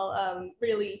you all.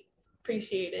 Really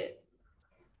appreciate it.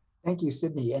 Thank you,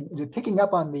 Sydney. And picking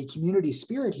up on the community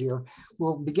spirit here,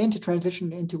 we'll begin to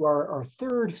transition into our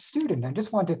third student. I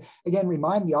just want to, again,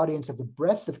 remind the audience of the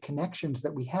breadth of connections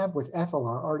that we have with ETHEL,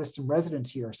 our artist in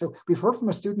residence here. So we've heard from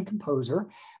a student composer,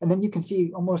 and then you can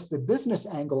see almost the business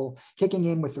angle kicking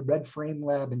in with the Red Frame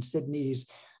Lab and Sydney's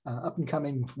up and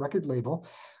coming record label.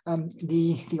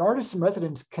 The artists in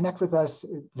residence connect with us.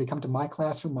 They come to my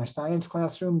classroom, my science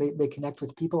classroom. They connect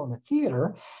with people in the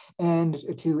theater. And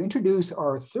to introduce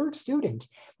our third student,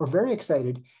 we're very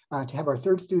excited to have our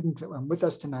third student with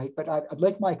us tonight. But I'd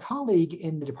like my colleague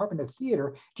in the Department of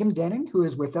Theater, Jim Denon, who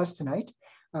is with us tonight,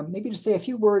 maybe to say a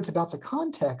few words about the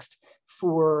context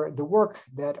for the work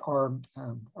that our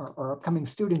upcoming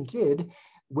student did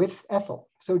with ETHEL.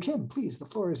 So Jim, please, the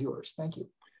floor is yours. Thank you.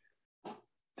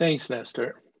 Thanks,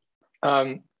 Nestor.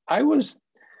 I was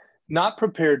not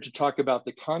prepared to talk about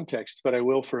the context, but I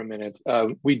will for a minute.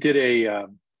 We did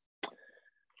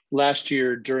last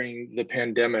year during the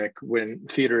pandemic, when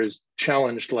theater is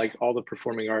challenged like all the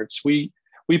performing arts, we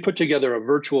put together a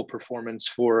virtual performance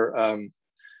for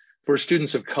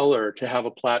students of color to have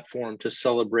a platform to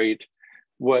celebrate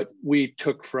what we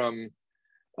took from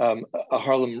a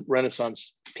Harlem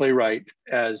Renaissance playwright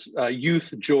as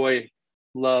youth, joy,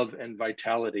 love, and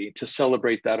vitality, to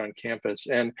celebrate that on campus.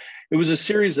 And it was a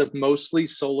series of mostly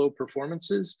solo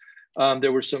performances.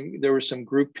 There were some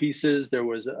group pieces. There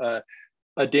was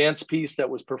a dance piece that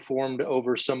was performed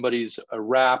over somebody's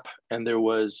rap, and there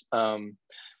was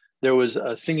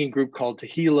a singing group called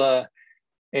Tehila,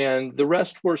 and the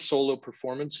rest were solo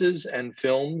performances and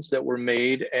films that were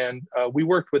made. And we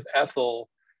worked with ETHEL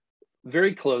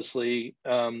very closely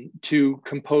to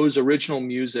compose original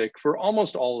music for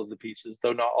almost all of the pieces,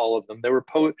 though not all of them. There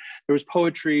was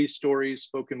poetry, stories,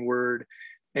 spoken word,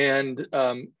 and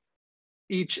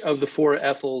each of the four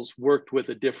ETHELs worked with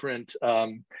a different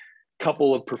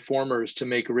couple of performers to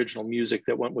make original music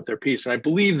that went with their piece. And I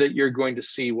believe that you're going to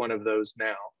see one of those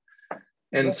now.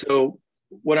 And yes. So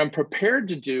what I'm prepared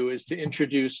to do is to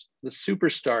introduce the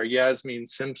superstar, Yasmin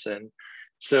Simpson.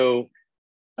 So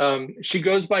she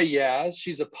goes by Yaz.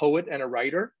 She's a poet and a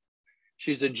writer.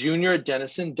 She's a junior at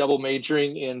Denison, double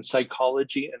majoring in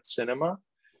psychology and cinema.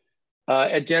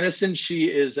 At Denison, she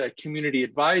is a community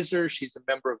advisor. She's a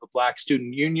member of the Black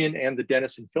Student Union and the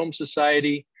Denison Film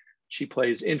Society. She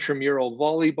plays intramural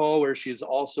volleyball, where she is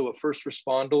also a first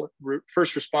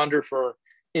responder for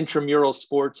intramural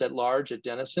sports at large at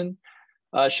Denison.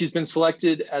 She's been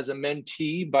selected as a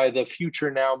mentee by the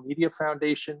Future Now Media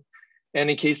Foundation. And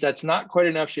in case that's not quite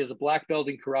enough, she has a black belt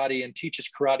in karate and teaches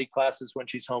karate classes when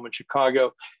she's home in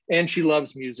Chicago. And she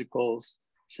loves musicals.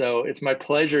 So it's my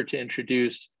pleasure to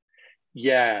introduce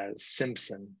Yaz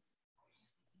Simpson.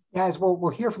 Yaz,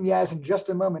 we'll hear from Yaz in just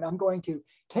a moment. I'm going to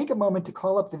take a moment to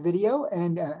call up the video.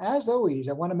 And as always,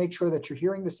 I want to make sure that you're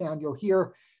hearing the sound. You'll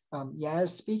hear Yaz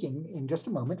speaking in just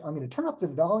a moment. I'm going to turn up the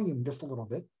volume just a little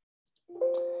bit.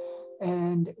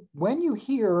 And when you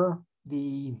hear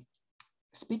the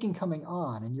speaking coming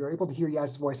on and you're able to hear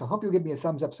Yaz's voice, I hope you'll give me a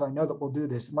thumbs up so I know that we'll do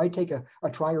this. It might take a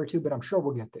try or two, but I'm sure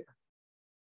we'll get there.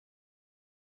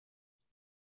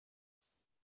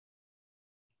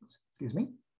 Excuse me,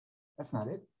 that's not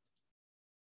it.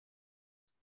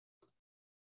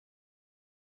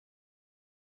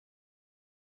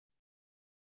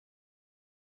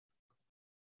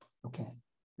 Okay,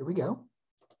 here we go.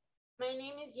 My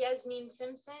name is Yasmin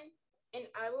Simpson, and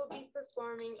I will be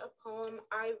performing a poem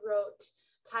I wrote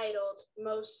titled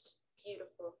Most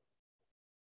Beautiful.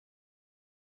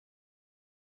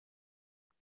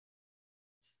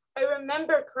 I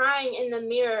remember crying in the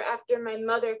mirror after my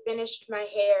mother finished my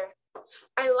hair.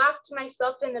 I locked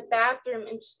myself in the bathroom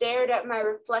and stared at my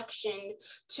reflection.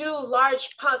 Two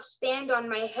large puffs stand on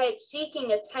my head,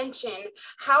 seeking attention.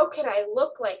 How could I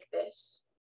look like this?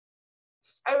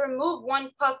 I remove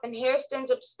one puff and hair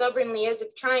stands up stubbornly as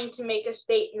if trying to make a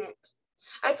statement.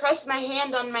 I press my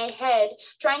hand on my head,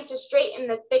 trying to straighten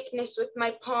the thickness with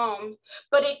my palm,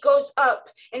 but it goes up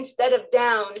instead of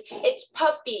down. It's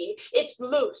puffy, it's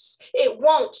loose, it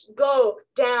won't go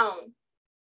down.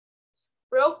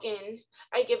 Broken,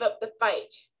 I give up the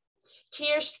fight.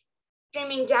 Tears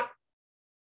streaming down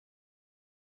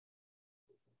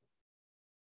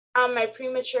on my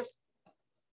premature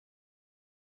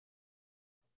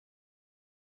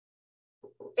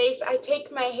face. I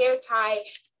take my hair tie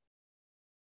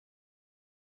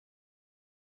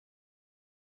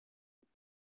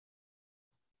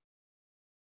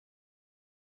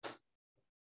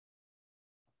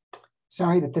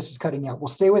Sorry that this is cutting out. We'll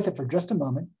stay with it for just a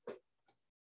moment.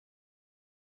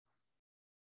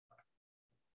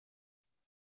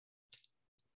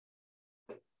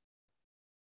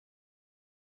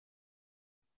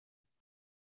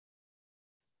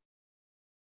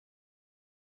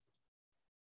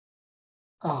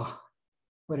 Ah,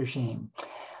 what a shame.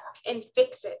 and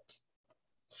fix it.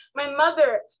 My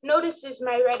mother notices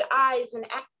my red eyes and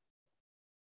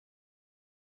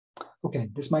Okay,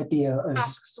 this might be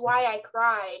asks why I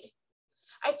cried.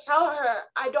 I tell her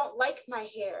I don't like my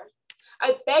hair.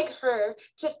 I beg her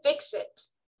to fix it.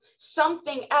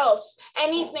 Something else,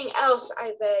 anything else,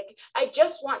 I beg. I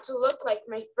just want to look like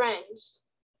my friends.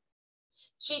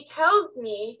 She tells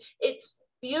me it's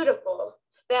beautiful,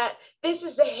 that this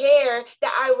is the hair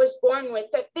that I was born with,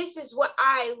 that this is what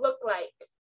I look like.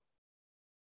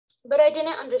 But I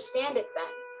didn't understand it then.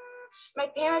 My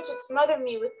parents would smother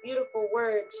me with beautiful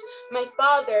words. My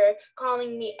father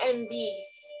calling me MB,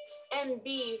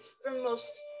 MB for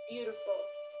most beautiful.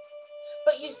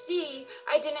 But you see,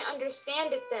 I didn't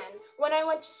understand it then. When I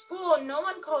went to school, no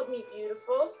one called me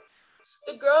beautiful.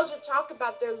 The girls would talk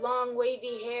about their long,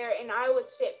 wavy hair, and I would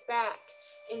sit back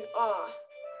in awe.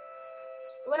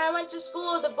 When I went to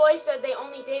school, the boys said they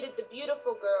only dated the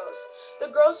beautiful girls, the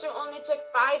girls who only took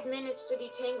 5 minutes to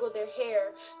detangle their hair,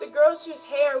 the girls whose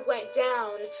hair went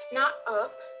down, not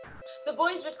up. The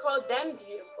boys would call them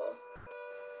beautiful.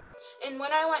 And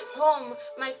when I went home,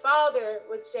 my father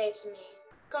would say to me,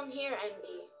 "Come here,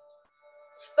 MB."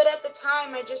 But at the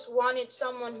time, I just wanted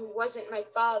someone who wasn't my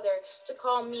father to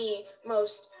call me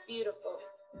most beautiful.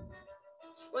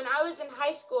 When I was in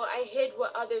high school, I hid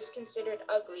what others considered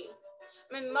ugly.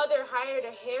 My mother hired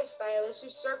a hairstylist who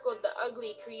circled the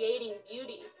ugly, creating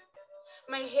beauty.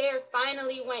 My hair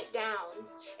finally went down,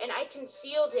 and I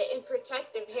concealed it in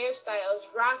protective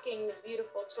hairstyles, rocking the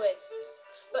beautiful twists.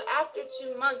 But after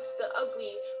 2 months, the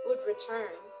ugly would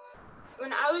return.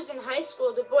 When I was in high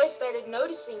school, the boys started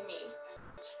noticing me.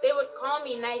 They would call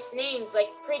me nice names like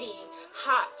pretty,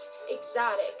 hot,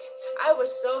 exotic. I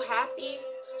was so happy.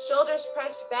 Shoulders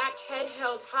pressed back, head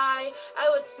held high. I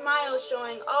would smile,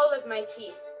 showing all of my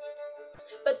teeth.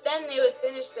 But then they would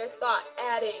finish their thought,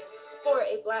 adding, "For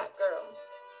a black girl."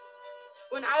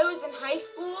 When I was in high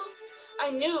school,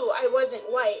 I knew I wasn't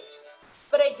white,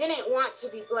 but I didn't want to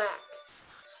be black.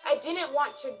 I didn't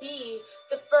want to be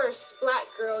the first black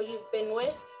girl you've been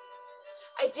with.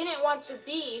 I didn't want to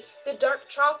be the dark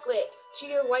chocolate to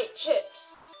your white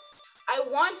chips. I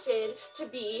wanted to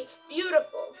be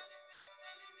beautiful.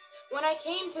 When I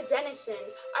came to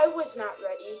Denison, I was not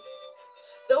ready.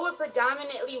 Though a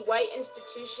predominantly white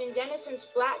institution, Denison's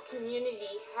black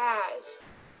community has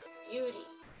beauty.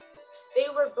 They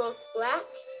were both black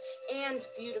and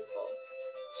beautiful.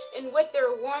 And with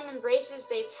their warm embraces,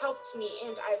 they've helped me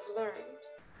and I've learned.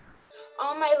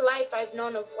 All my life, I've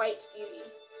known of white beauty.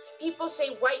 People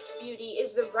say white beauty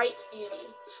is the right beauty,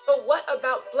 but what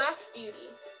about black beauty?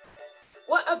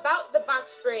 What about the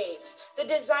box braids, the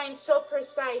design so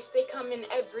precise they come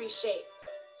in every shape?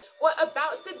 What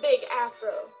about the big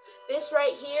afro? This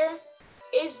right here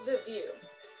is the view.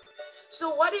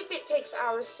 So what if it takes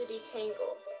hours to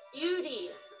detangle?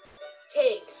 Beauty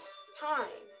takes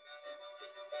time.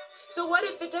 So what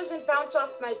if it doesn't bounce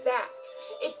off my back?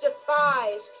 It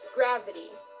defies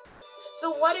gravity.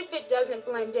 So what if it doesn't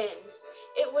blend in?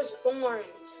 It was born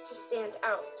to stand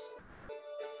out.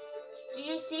 Do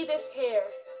you see this hair?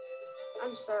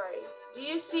 I'm sorry. Do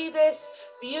you see this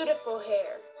beautiful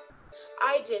hair?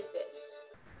 I did this.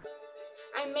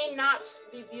 I may not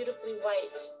be beautifully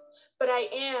white, but I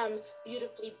am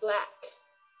beautifully black.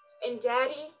 And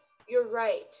Daddy, you're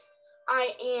right.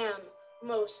 I am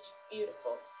most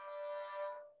beautiful.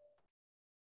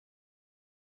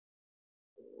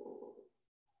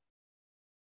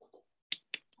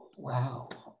 Wow.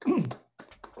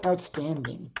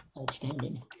 Outstanding,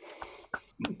 outstanding.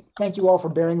 Thank you all for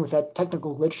bearing with that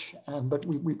technical glitch, but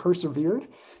we persevered.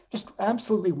 Just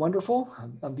absolutely wonderful,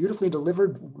 beautifully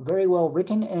delivered, very well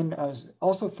written, and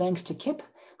also thanks to Kip,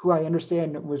 who I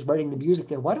understand was writing the music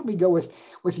there. Why don't we go with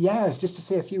Yaz just to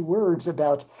say a few words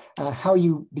about how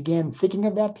you began thinking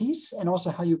of that piece and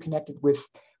also how you connected with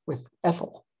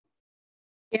ETHEL.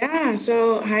 Yeah,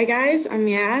 so hi guys, I'm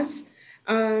Yaz.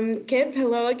 Kip,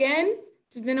 hello again.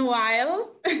 It's been a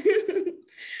while.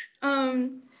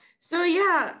 So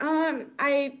yeah,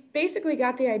 I basically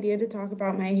got the idea to talk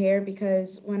about my hair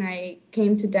because when I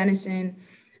came to Denison,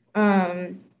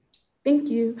 thank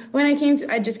you.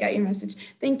 I just got your message.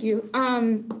 Thank you.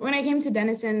 When I came to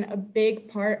Denison, a big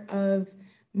part of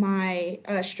my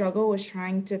struggle was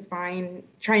trying to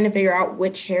figure out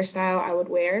which hairstyle I would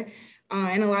wear.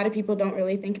 And a lot of people don't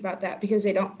really think about that because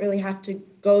they don't really have to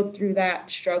go through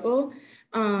that struggle.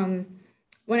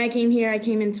 When I came here, I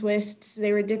came in twists.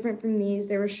 They were different from these.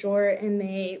 They were short and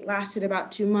they lasted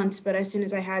about 2 months. But as soon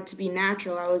as I had to be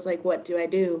natural, I was like, what do I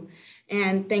do?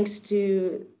 And thanks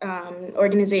to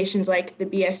organizations like the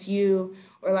BSU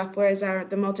or La Fuerza,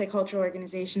 the multicultural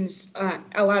organizations,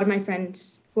 a lot of my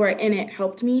friends who are in it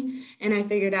helped me. And I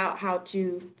figured out how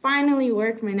to finally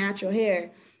work my natural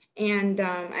hair. And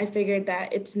I figured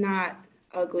that it's not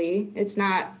ugly. It's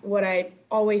not what I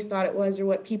always thought it was or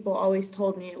what people always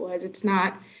told me it was. It's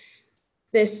not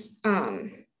this,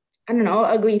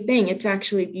 ugly thing. It's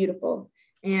actually beautiful.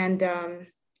 And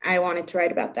I wanted to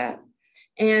write about that.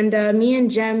 And me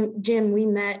and Jim, we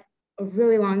met a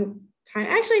really long time.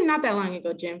 Actually, not that long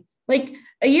ago, Jim. Like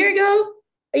a year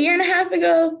and a half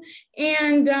ago.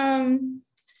 And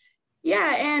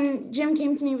and Jim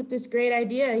came to me with this great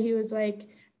idea. He was like,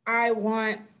 I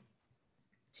want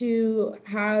to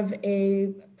have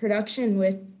a production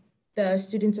with the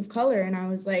students of color. And I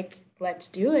was like, let's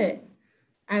do it.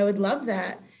 I would love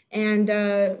that. And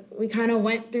we kind of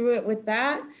went through it with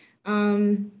that.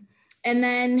 And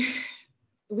then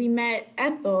we met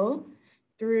ETHEL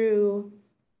through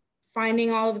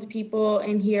finding all of the people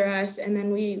and Hear Us. And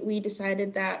then we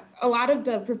decided that a lot of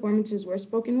the performances were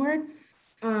spoken word.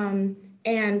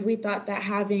 And we thought that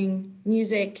having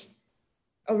music,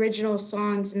 original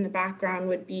songs in the background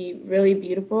would be really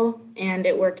beautiful, and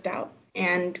it worked out.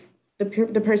 And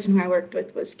the person who I worked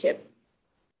with was Kip.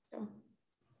 So.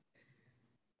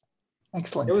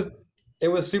 Excellent. It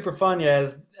was super fun. Yeah,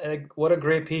 what a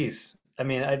great piece. I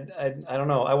mean, I don't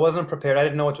know. I wasn't prepared. I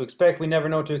didn't know what to expect. We never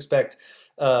know what to expect.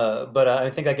 But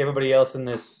I think like everybody else in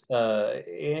this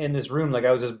room, like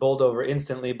I was just bowled over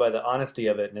instantly by the honesty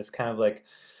of it, and it's kind of like.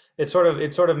 It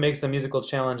sort of makes the musical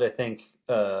challenge, I think,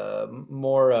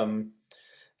 more.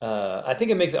 I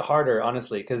think it makes it harder,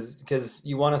 honestly, because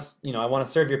you want to, I want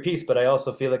to serve your piece, but I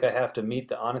also feel like I have to meet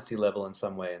the honesty level in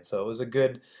some way. And so it was a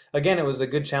good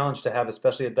challenge to have,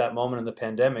 especially at that moment in the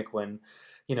pandemic when,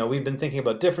 we've been thinking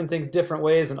about different things, different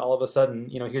ways, and all of a sudden,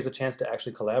 here's a chance to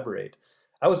actually collaborate.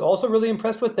 I was also really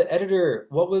impressed with the editor.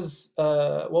 What was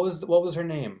her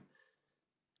name?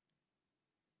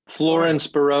 Florence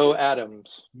Barreau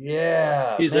Adams.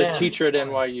 Yeah, he's a teacher at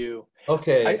NYU.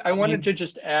 Okay. I wanted to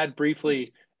just add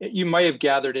briefly, you might have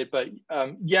gathered it, but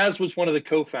Yaz was one of the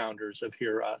co-founders of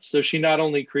Hear Us. So she not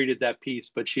only created that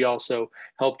piece, but she also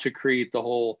helped to create the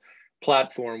whole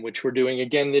platform, which we're doing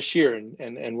again this year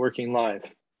and working live.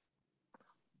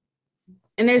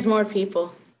 And there's more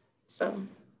people. So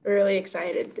we're really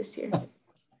excited this year.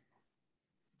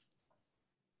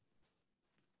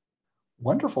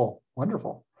 Wonderful,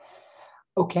 wonderful.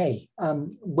 Okay,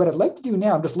 what I'd like to do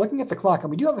now, I'm just looking at the clock, and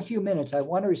we do have a few minutes. I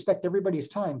want to respect everybody's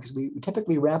time because we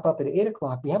typically wrap up at 8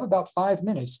 o'clock. We have about 5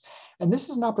 minutes, and this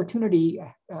is an opportunity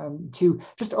to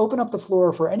just open up the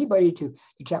floor for anybody to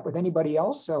chat with anybody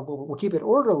else. So we'll keep it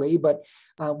orderly, but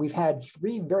we've had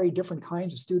 3 very different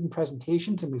kinds of student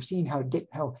presentations, and we've seen how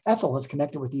ETHEL is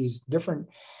connected with these different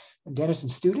Denison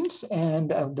students, and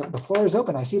the floor is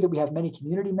open. I see that we have many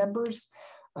community members,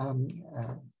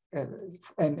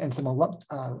 and some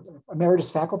emeritus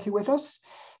faculty with us.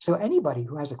 So anybody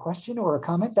who has a question or a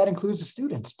comment, that includes the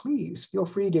students, please feel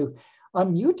free to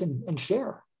unmute and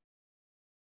share.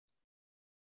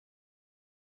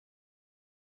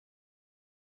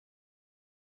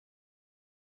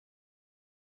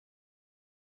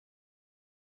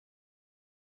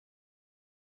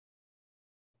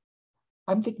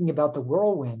 I'm thinking about the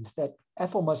whirlwind that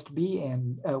ETHEL must be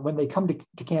in when they come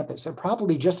to campus. So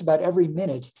probably just about every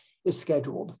minute is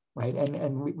scheduled, right?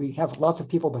 And we have lots of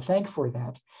people to thank for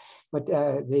that. But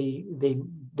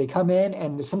they come in,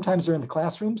 and sometimes they're in the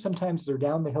classroom, sometimes they're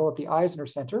down the hill at the Eisner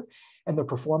Center, and they're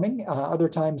performing. Other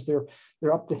times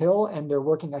they're up the hill and they're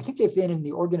working. I think they've been in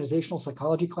the organizational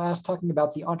psychology class talking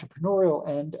about the entrepreneurial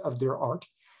end of their art,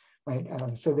 right?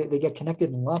 So they get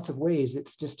connected in lots of ways.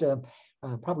 It's just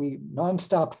probably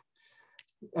nonstop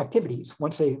activities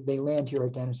once they land here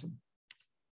at Denison.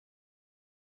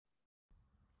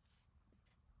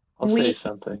 I'll say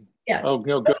something. Yeah. Oh,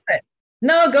 no, go.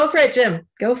 No, go for it, Jim.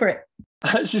 Go for it.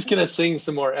 I was just going to sing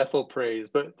some more ETHEL praise,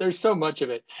 but there's so much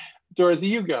of it. Dorothy,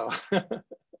 you go.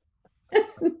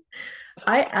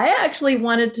 I actually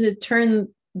wanted to turn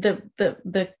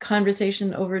the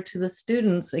conversation over to the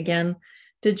students again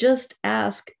to just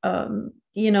ask, Yaz,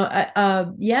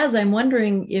 I'm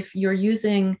wondering if you're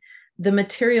using the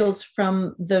materials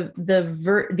from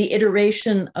the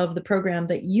iteration of the program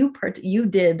that you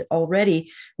did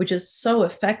already, which is so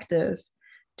effective,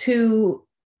 to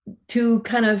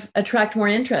kind of attract more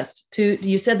interest.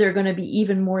 You said there are going to be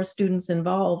even more students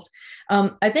involved.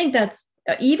 I think that's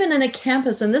even in a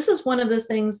campus, and this is one of the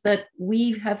things that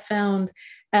we have found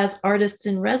as artists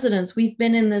in residence. We've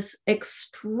been in this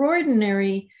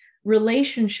extraordinary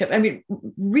relationship, I mean,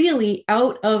 really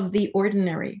out of the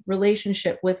ordinary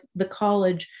relationship with the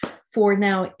college for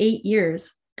now 8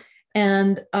 years.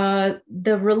 And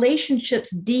the relationships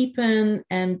deepen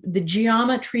and the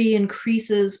geometry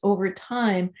increases over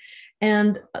time,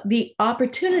 and the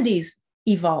opportunities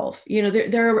evolve.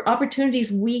 There are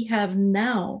opportunities we have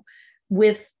now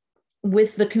with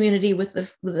the community, with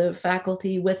the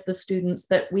faculty, with the students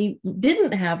that we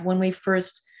didn't have when we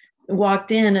first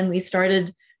walked in and we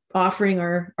started offering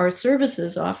our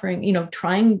services,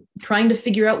 trying to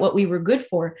figure out what we were good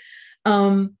for.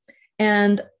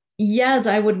 And yes,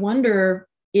 I would wonder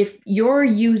if you're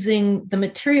using the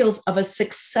materials of a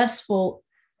successful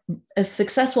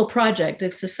project,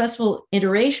 a successful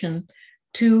iteration,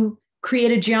 to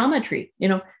create a geometry,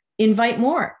 invite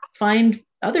more, find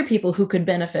other people who could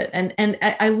benefit. And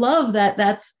I love that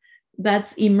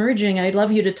that's emerging. I'd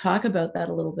love you to talk about that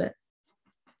a little bit.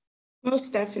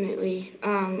 Most definitely.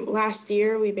 Last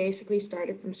year, we basically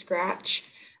started from scratch.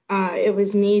 It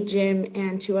was me, Jim,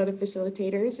 and 2 other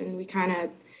facilitators, and we kind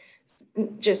of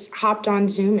just hopped on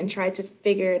Zoom and tried to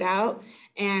figure it out.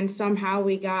 And somehow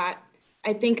we got,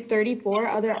 I think, 34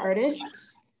 other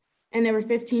artists, and there were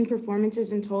 15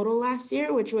 performances in total last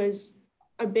year, which was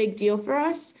a big deal for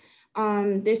us.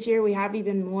 This year we have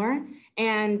even more.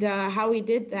 And how we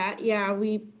did that,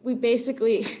 we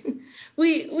basically,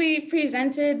 we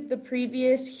presented the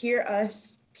previous Hear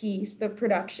Us piece, the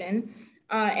production,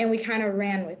 and we kind of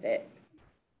ran with it.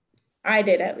 I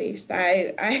did, at least.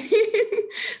 I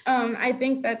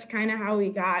think that's kind of how we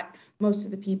got most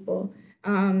of the people.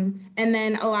 And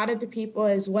then a lot of the people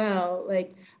as well,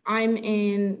 like I'm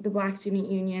in the Black Student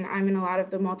Union, I'm in a lot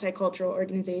of the multicultural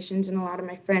organizations, and a lot of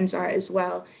my friends are as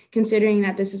well, considering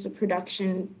that this is a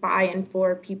production by and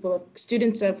for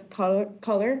students of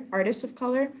color, artists of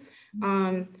color.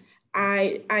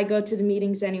 I go to the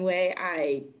meetings anyway,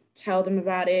 I tell them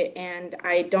about it, and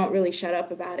I don't really shut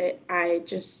up about it. I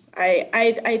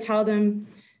tell them,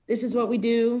 this is what we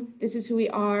do, this is who we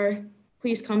are,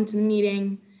 please come to the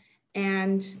meeting.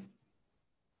 And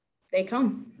they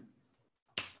come.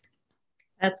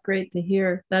 That's great to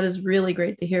hear. That is really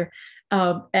great to hear.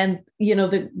 And,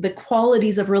 the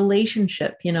qualities of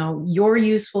relationship, your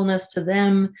usefulness to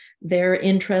them, their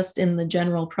interest in the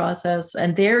general process,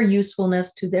 and their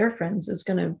usefulness to their friends is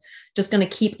just going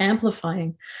to keep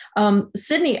amplifying.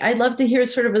 Sydney, I'd love to hear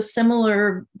sort of a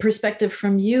similar perspective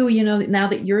from you, now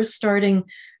that you're starting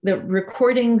the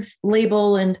recordings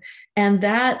label and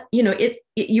that,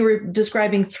 you were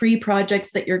describing 3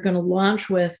 projects that you're going to launch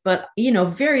with, but,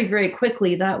 very, very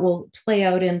quickly that will play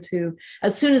out into,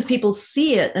 as soon as people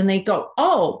see it and they go,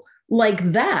 oh, like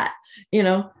that,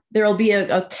 there'll be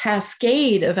a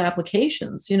cascade of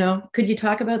applications, Could you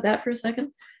talk about that for a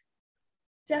second?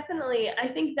 Definitely. I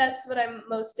think that's what I'm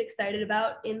most excited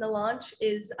about in the launch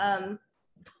is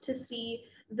to see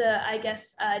the,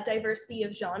 diversity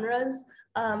of genres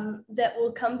that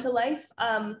will come to life.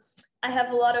 I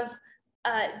have a lot of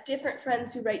different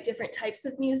friends who write different types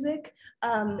of music,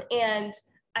 and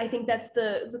I think that's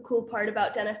the cool part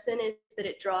about Denison is that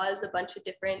it draws a bunch of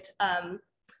different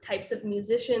types of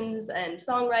musicians and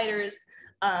songwriters,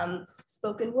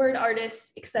 spoken word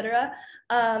artists, etc.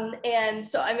 And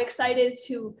so I'm excited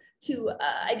to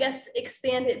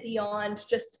expand it beyond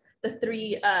just the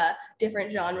 3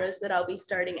 different genres that I'll be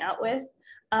starting out with.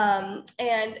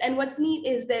 And what's neat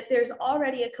is that there's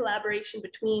already a collaboration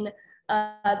between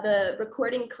the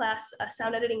recording class,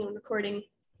 sound editing and recording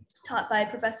taught by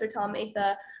Professor Tom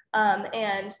Atha,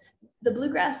 and the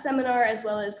bluegrass seminar, as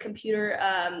well as computer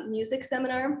music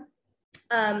seminar.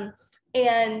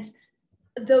 And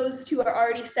those 2 are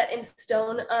already set in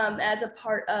stone as a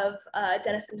part of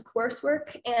Denison's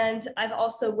coursework. And I've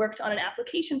also worked on an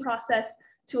application process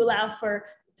to allow for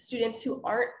students who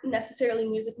aren't necessarily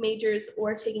music majors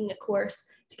or taking a course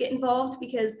to get involved,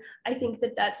 because I think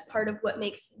that that's part of what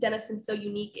makes Denison so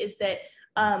unique is that,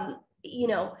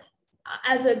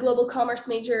 as a global commerce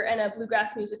major and a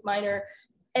bluegrass music minor,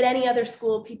 at any other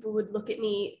school, people would look at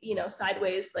me, you know,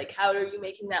 sideways, like, how are you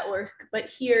making that work? But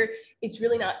here, it's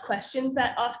really not questioned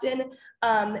that often.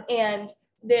 And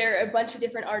there are a bunch of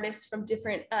different artists from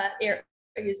different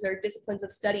areas or disciplines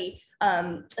of study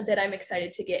that I'm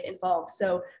excited to get involved.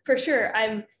 So for sure,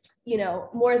 I'm, you know,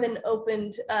 more than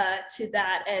open to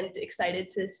that and excited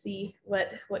to see what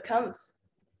comes.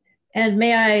 And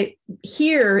may I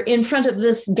here in front of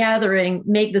this gathering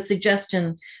make the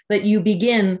suggestion that you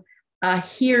begin a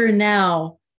here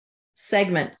now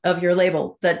segment of your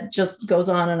label that just goes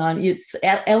on and on. It's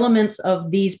elements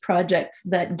of these projects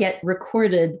that get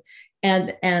recorded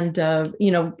and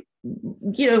you know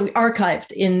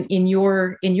archived in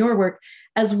your work,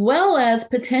 as well as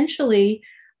potentially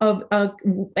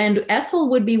and ETHEL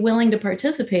would be willing to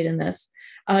participate in this,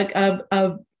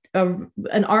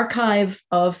 an archive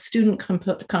of student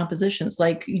compositions,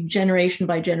 like generation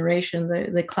by generation,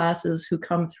 the classes who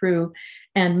come through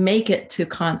and make it to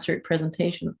concert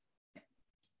presentation.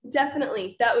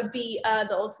 Definitely, that would be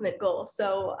the ultimate goal.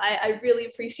 So I really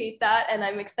appreciate that, and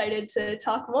I'm excited to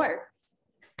talk more.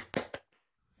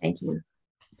 Thank you.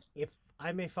 If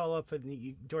I may follow up with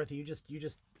you, Dorothy, you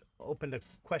just opened a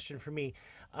question for me.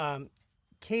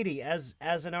 Katie, as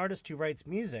an artist who writes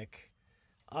music,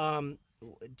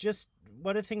 just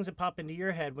what are things that pop into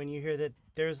your head when you hear that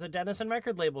there's a Denison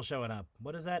record label showing up?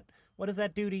 What does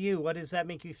that do to you? What does that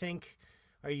make you think?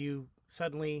 Are you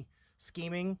suddenly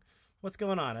scheming? What's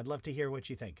going on? I'd love to hear what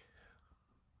you think.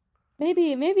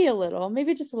 Maybe a little,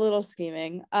 maybe just a little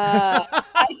scheming.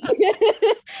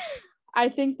 I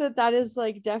think that is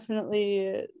like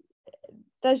definitely,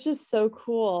 that's just so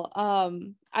cool.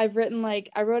 I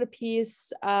wrote a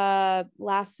piece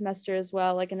last semester as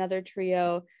well, like another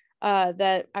trio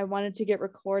that I wanted to get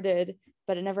recorded,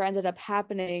 but it never ended up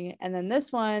happening. And then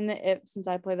this one, since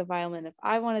I play the violin, if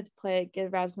I wanted to play it,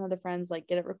 grab some other friends, like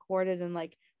get it recorded and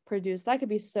like produced, that could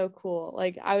be so cool.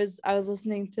 Like I was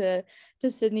listening to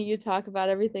Sydney, you talk about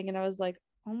everything, and I was like,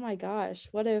 oh my gosh,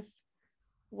 what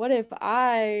if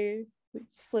I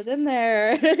slid in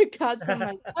there, got some of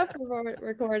my stuff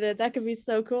recorded? That could be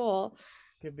so cool.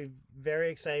 Could be very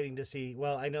exciting to see.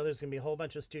 Well, I know there's going to be a whole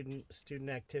bunch of student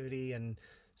activity and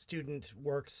student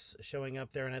works showing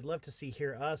up there, and I'd love to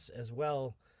hear us as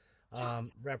well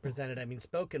represented. I mean,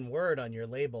 spoken word on your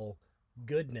label,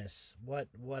 goodness, what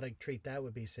a treat that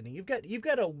would be, Sydney. You've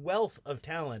got a wealth of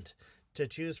talent to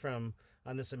choose from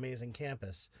on this amazing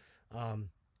campus.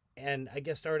 And I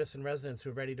guess artists in residence who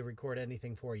are ready to record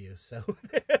anything for you. So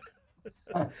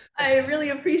I really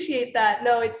appreciate that.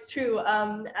 No, it's true.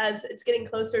 As it's getting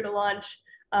closer to launch,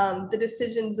 the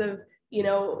decisions of, you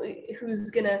know, who's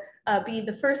gonna be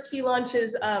the first few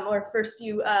launches or first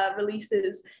few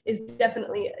releases is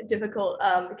definitely difficult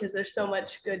because there's so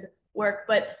much good work,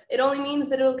 but it only means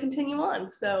that it'll continue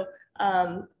on. So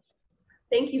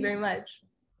thank you very much.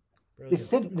 The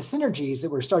synergies that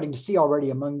we're starting to see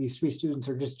already among these three students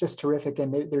are just terrific,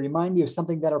 and they remind me of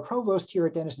something that our provost here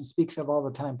at Denison speaks of all the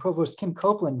time. Provost Kim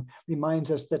Copeland reminds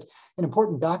us that an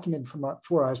important document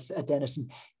for us at Denison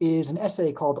is an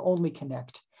essay called Only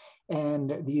Connect.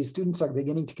 And these students are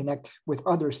beginning to connect with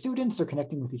other students, they're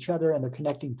connecting with each other, and they're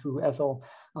connecting through ETHEL,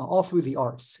 all through the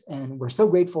arts. And we're so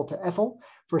grateful to ETHEL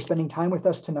for spending time with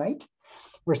us tonight.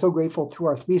 We're so grateful to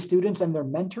our three students and their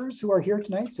mentors who are here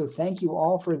tonight. So thank you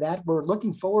all for that. We're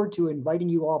looking forward to inviting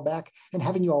you all back and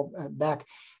having you all back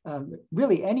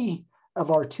really any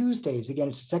of our Tuesdays. Again,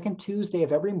 it's the second Tuesday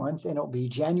of every month, and it'll be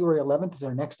January 11th is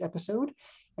our next episode.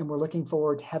 And we're looking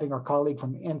forward to having our colleague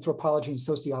from anthropology and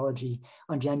sociology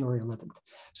on January 11th.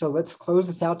 So let's close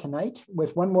this out tonight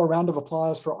with one more round of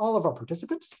applause for all of our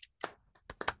participants.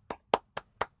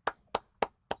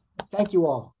 Thank you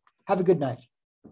all. Have a good night.